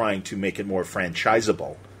they were trying to make it more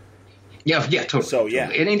franchisable. Yeah, totally. So,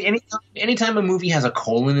 yeah. Anytime a movie has a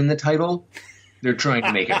colon in the title, they're trying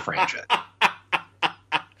to make it a franchise.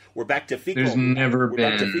 We're back to fecal. There's never We're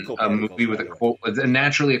back to been fecal a movie with a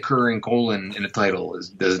naturally occurring colon in a title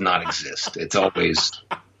does not exist. It's always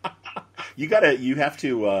You have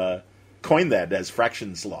to coin that as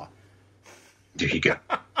fractions law. there. You go.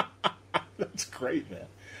 That's great, man.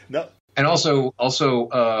 No, And also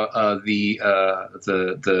the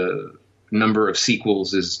number of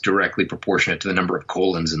sequels is directly proportionate to the number of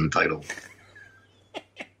colons in the title.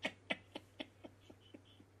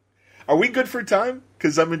 Are we good for time?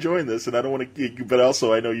 Because I'm enjoying this, and I don't want to. But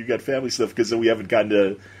also, I know you got family stuff because we haven't gotten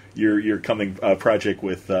to your coming project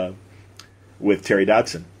with Terry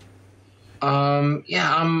Dodson.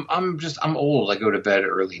 Yeah, I'm old. I go to bed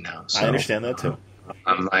early now. So, I understand that too.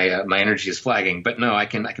 My energy is flagging, but no, I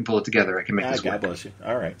can pull it together. I can make this work. God bless you.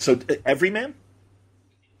 All right. So, Everyman?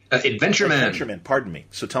 Adventure Man. Adventure Man. Pardon me.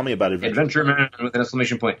 So, tell me about Adventure Man with an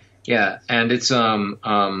exclamation point. Yeah, and it's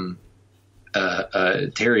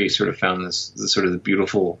Terry sort of found this sort of the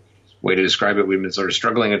beautiful way to describe it. We've been sort of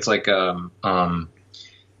struggling. It's like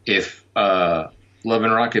if Love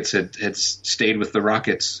and Rockets had stayed with the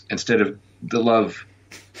Rockets instead of the love.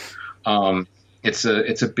 It's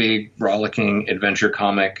a big rollicking adventure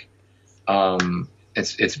comic.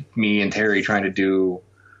 It's me and Terry trying to do,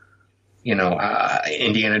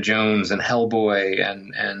 Indiana Jones and Hellboy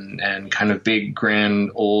and kind of big,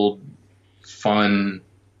 grand, old, fun,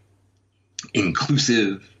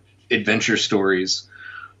 inclusive adventure stories,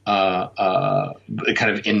 kind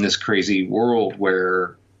of in this crazy world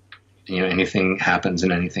where, anything happens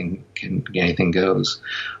and anything goes.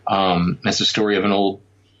 It's a story of an old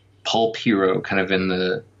pulp hero kind of in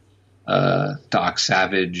the Doc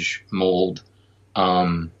Savage mold,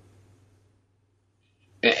 who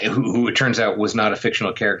it turns out was not a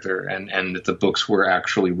fictional character, and that the books were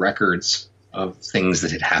actually records of things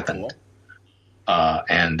that had happened.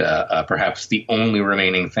 And perhaps the only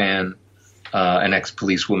remaining fan, an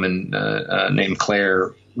ex-policewoman named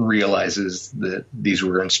Claire, realizes that these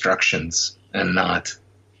were instructions and not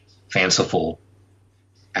fanciful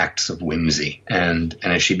acts of whimsy. And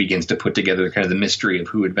as she begins to put together kind of the mystery of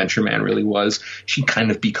who Adventure Man really was, she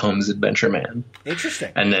kind of becomes Adventure Man.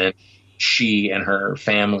 Interesting. And then she and her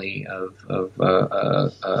family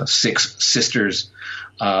of 6 sisters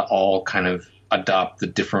all kind of adopt the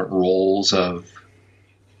different roles of,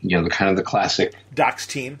 the kind of the classic Doc's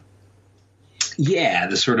team. Yeah,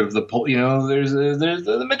 the sort of there's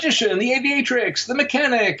the magician, the aviatrix, the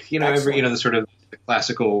mechanic, the sort of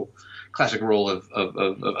classic role of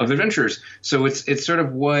adventures. So it's sort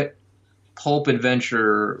of what pulp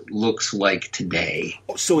adventure looks like today.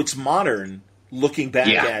 So it's modern, looking back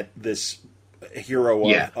at this hero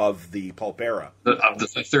of the pulp era of the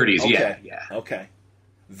 30s. Okay. Yeah. Okay.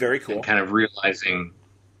 Very cool. And kind of realizing,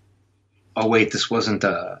 oh wait, this wasn't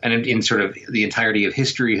and in sort of the entirety of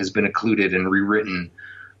history has been occluded and rewritten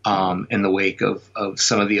in the wake of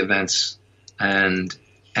some of the events, and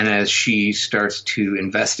as she starts to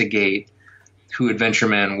investigate who Adventure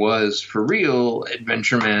Man was for real,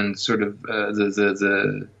 Adventure Man sort of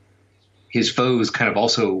his foes kind of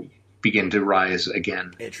also begin to rise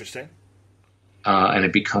again. Interesting. And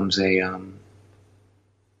it becomes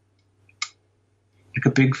like a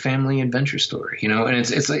big family adventure story, and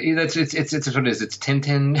it's what it is. It's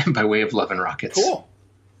Tintin by way of Love and Rockets. Cool.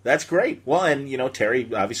 That's great. Well, and Terry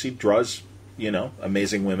obviously draws,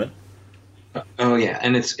 amazing women. Oh yeah,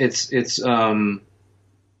 and it's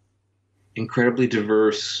incredibly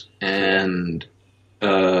diverse and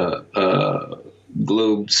globe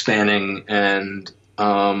spanning, and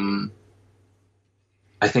I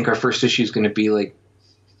think our first issue is going to be like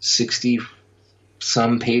 60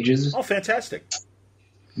 some pages. Oh, fantastic.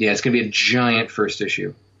 Yeah, it's going to be a giant first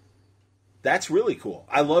issue. That's really cool.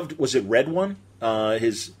 I loved, was it Red One? Yeah,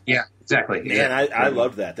 exactly. Man, I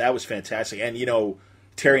loved that. That was fantastic. And,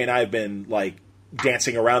 Terry and I have been,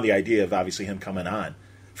 dancing around the idea of obviously him coming on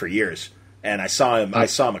for years. And I saw him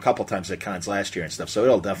a couple times at cons last year and stuff, so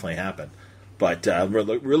it'll definitely happen. But we're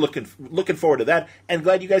looking forward to that. And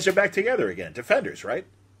glad you guys are back together again. Defenders, right?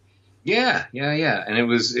 Yeah. And it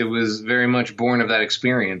was very much born of that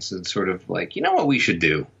experience and sort of like, what we should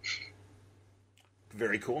do.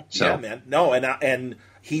 Very cool. So, yeah, man. No, and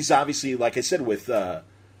he's obviously, like I said, with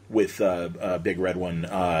Big Red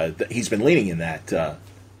One, he's been leaning in that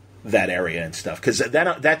area and stuff. Because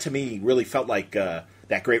that to me really felt like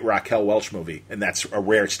that great Raquel Welch movie, and that's a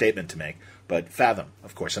rare statement to make. But Fathom,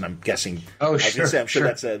 of course, and I'm guessing. Oh, sure. I'm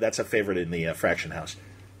sure that's a favorite in the Fraction House.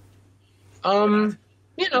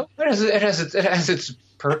 It has its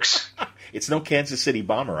perks. It's no Kansas City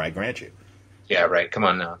Bomber, I grant you. Yeah, right. Come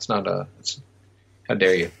on now. It's not how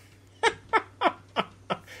dare you?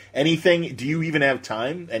 Anything? Do you even have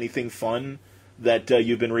time? Anything fun that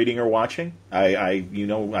you've been reading or watching? I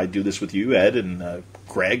do this with you, Ed, and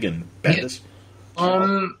Greg, and Bendis.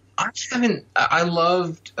 I haven't. I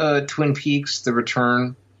loved Twin Peaks: The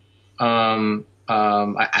Return.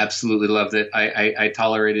 I absolutely loved it. I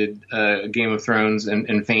tolerated Game of Thrones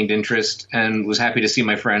and feigned interest, and was happy to see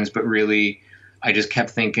my friends. But really, I just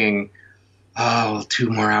kept thinking, "Oh, 2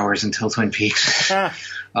 more hours until Twin Peaks."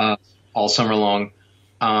 All summer long.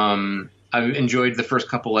 I enjoyed the first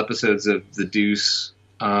couple episodes of The Deuce.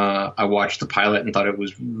 I watched the pilot and thought it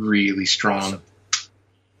was really strong.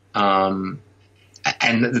 And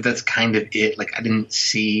that's kind of it. Like, I didn't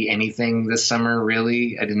see anything this summer,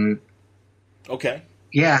 really. I didn't. Okay.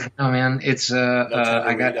 Yeah, no, man. It's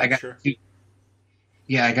I got I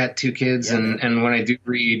got 2 kids, and when I do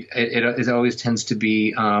read, it always tends to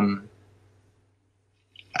be.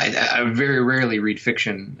 I very rarely read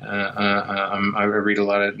fiction. I read a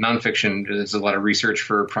lot of nonfiction. There's a lot of research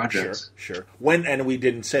for projects. Sure. When, and we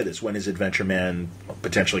didn't say this, when is Adventure Man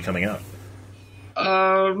potentially coming out?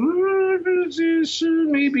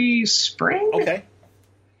 Maybe spring. Okay.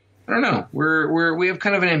 I don't know. We have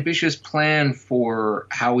kind of an ambitious plan for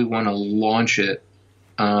how we want to launch it,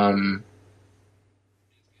 and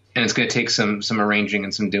it's going to take some arranging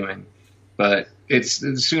and some doing, but it's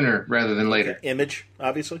sooner rather than later. Image,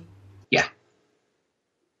 obviously. Yeah.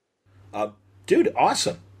 Dude,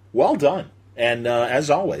 awesome. Well done. And as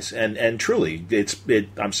always, and truly,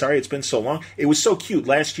 I'm sorry it's been so long. It was so cute.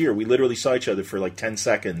 Last year, we literally saw each other for like 10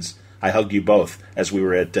 seconds. I hugged you both as we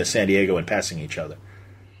were at San Diego and passing each other.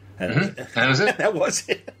 And that was it. That was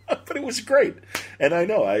it. But it was great. And I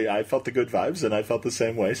know I felt the good vibes, and I felt the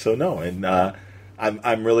same way. So no, and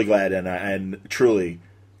I'm really glad, and truly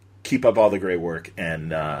keep up all the great work,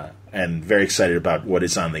 and very excited about what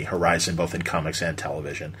is on the horizon, both in comics and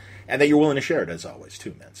television, and that you're willing to share it as always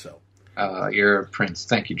too, man. So. You're a prince.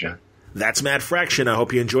 Thank you, John. That's Matt Fraction. I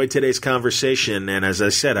hope you enjoyed today's conversation. And as I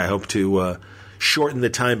said, I hope to shorten the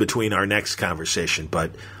time between our next conversation.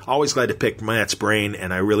 But always glad to pick Matt's brain,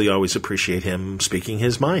 and I really always appreciate him speaking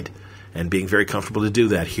his mind and being very comfortable to do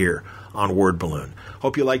that here on Word Balloon.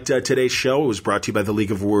 Hope you liked today's show. It was brought to you by the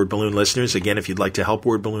League of Word Balloon listeners. Again, if you'd like to help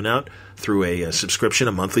Word Balloon out through a subscription,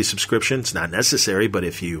 a monthly subscription, it's not necessary, but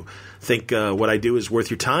if you think what I do is worth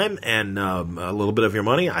your time and a little bit of your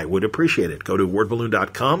money, I would appreciate it. Go to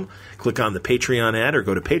wordballoon.com, click on the Patreon ad, or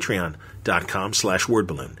go to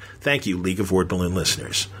patreon.com/wordballoon. Thank you, League of Word Balloon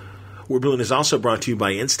listeners. Word Balloon is also brought to you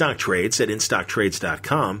by InStock Trades at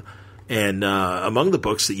instocktrades.com. And among the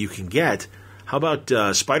books that you can get, how about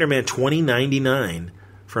Spider-Man 2099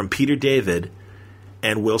 from Peter David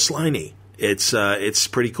and Will Sliney? It's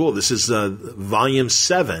pretty cool. This is Volume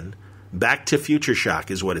 7, Back to Future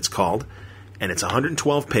Shock is what it's called. And it's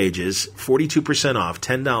 112 pages, 42% off,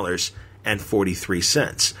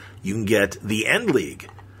 $10.43. You can get The End League,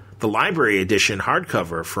 the library edition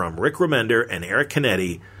hardcover from Rick Remender and Eric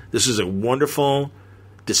Canetti. This is a wonderful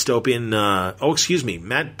dystopian...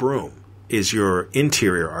 Matt Broom is your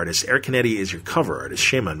interior artist. Eric Canetti is your cover artist.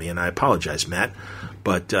 Shame on me, and I apologize, Matt.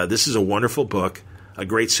 But this is a wonderful book, a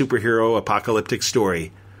great superhero apocalyptic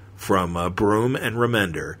story from Broom and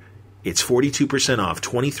Remender. It's 42% off,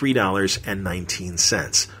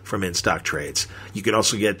 $23.19 from InStock Trades. You can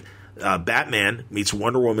also get Batman meets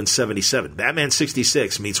Wonder Woman 77. Batman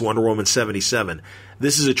 66 meets Wonder Woman 77.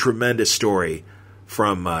 This is a tremendous story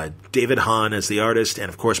from David Hahn as the artist, and,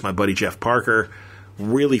 of course, my buddy Jeff Parker.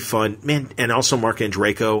 Really fun, man, and also Mark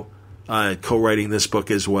Andreyko co-writing this book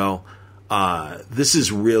as well. This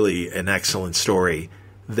is really an excellent story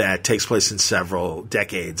that takes place in several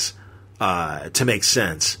decades to make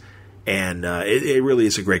sense, and it really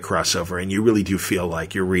is a great crossover, and you really do feel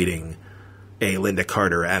like you're reading a Linda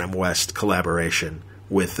Carter, Adam West collaboration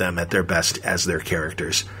with them at their best as their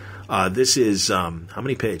characters. This is, how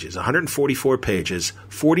many pages? 144 pages,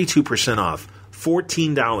 42% off,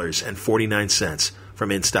 $14.49 from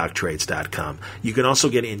InStockTrades.com. You can also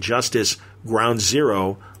get Injustice Ground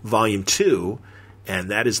Zero Volume 2, and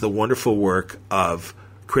that is the wonderful work of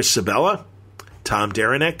Chris Sabella, Tom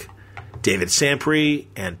Derenick, David Sampry,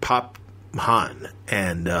 and Pop Hahn.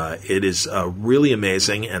 And it is really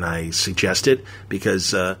amazing, and I suggest it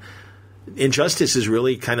because Injustice is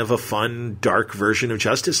really kind of a fun, dark version of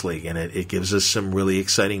Justice League, and it gives us some really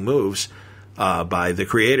exciting moves by the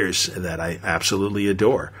creators that I absolutely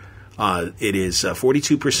adore. It is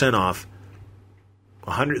 42% off,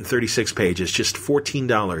 136 pages, just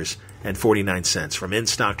 $14.49 from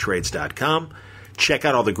InStockTrades.com. Check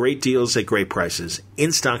out all the great deals at great prices,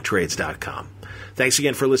 InStockTrades.com. Thanks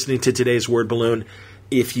again for listening to today's Word Balloon.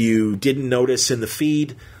 If you didn't notice in the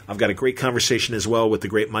feed, I've got a great conversation as well with the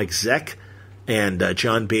great Mike Zeck and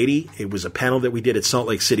John Beatty. It was a panel that we did at Salt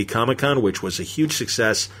Lake City Comic-Con, which was a huge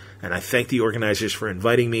success, and I thank the organizers for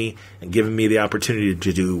inviting me and giving me the opportunity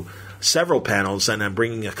to do several panels, and I'm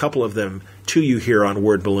bringing a couple of them to you here on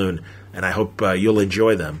Word Balloon, and I hope you'll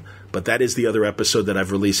enjoy them. But that is the other episode that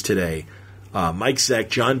I've released today. Mike Zeck,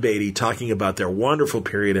 John Beatty, talking about their wonderful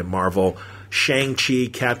period at Marvel, Shang-Chi,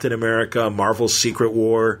 Captain America, Marvel's Secret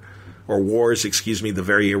War, or Wars, the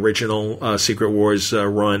very original Secret Wars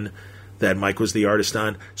run that Mike was the artist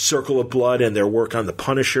on, Circle of Blood, and their work on The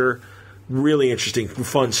Punisher. Really interesting,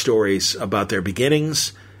 fun stories about their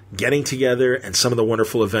beginnings, getting together, and some of the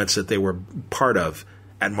wonderful events that they were part of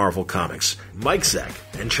at Marvel Comics. Mike Zeck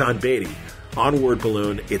and John Beatty on Word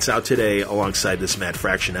Balloon. It's out today alongside this Mad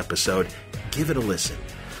Fraction episode. Give it a listen.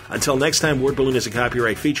 Until next time, Word Balloon is a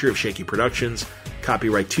copyright feature of Shaky Productions,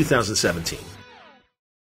 copyright 2017.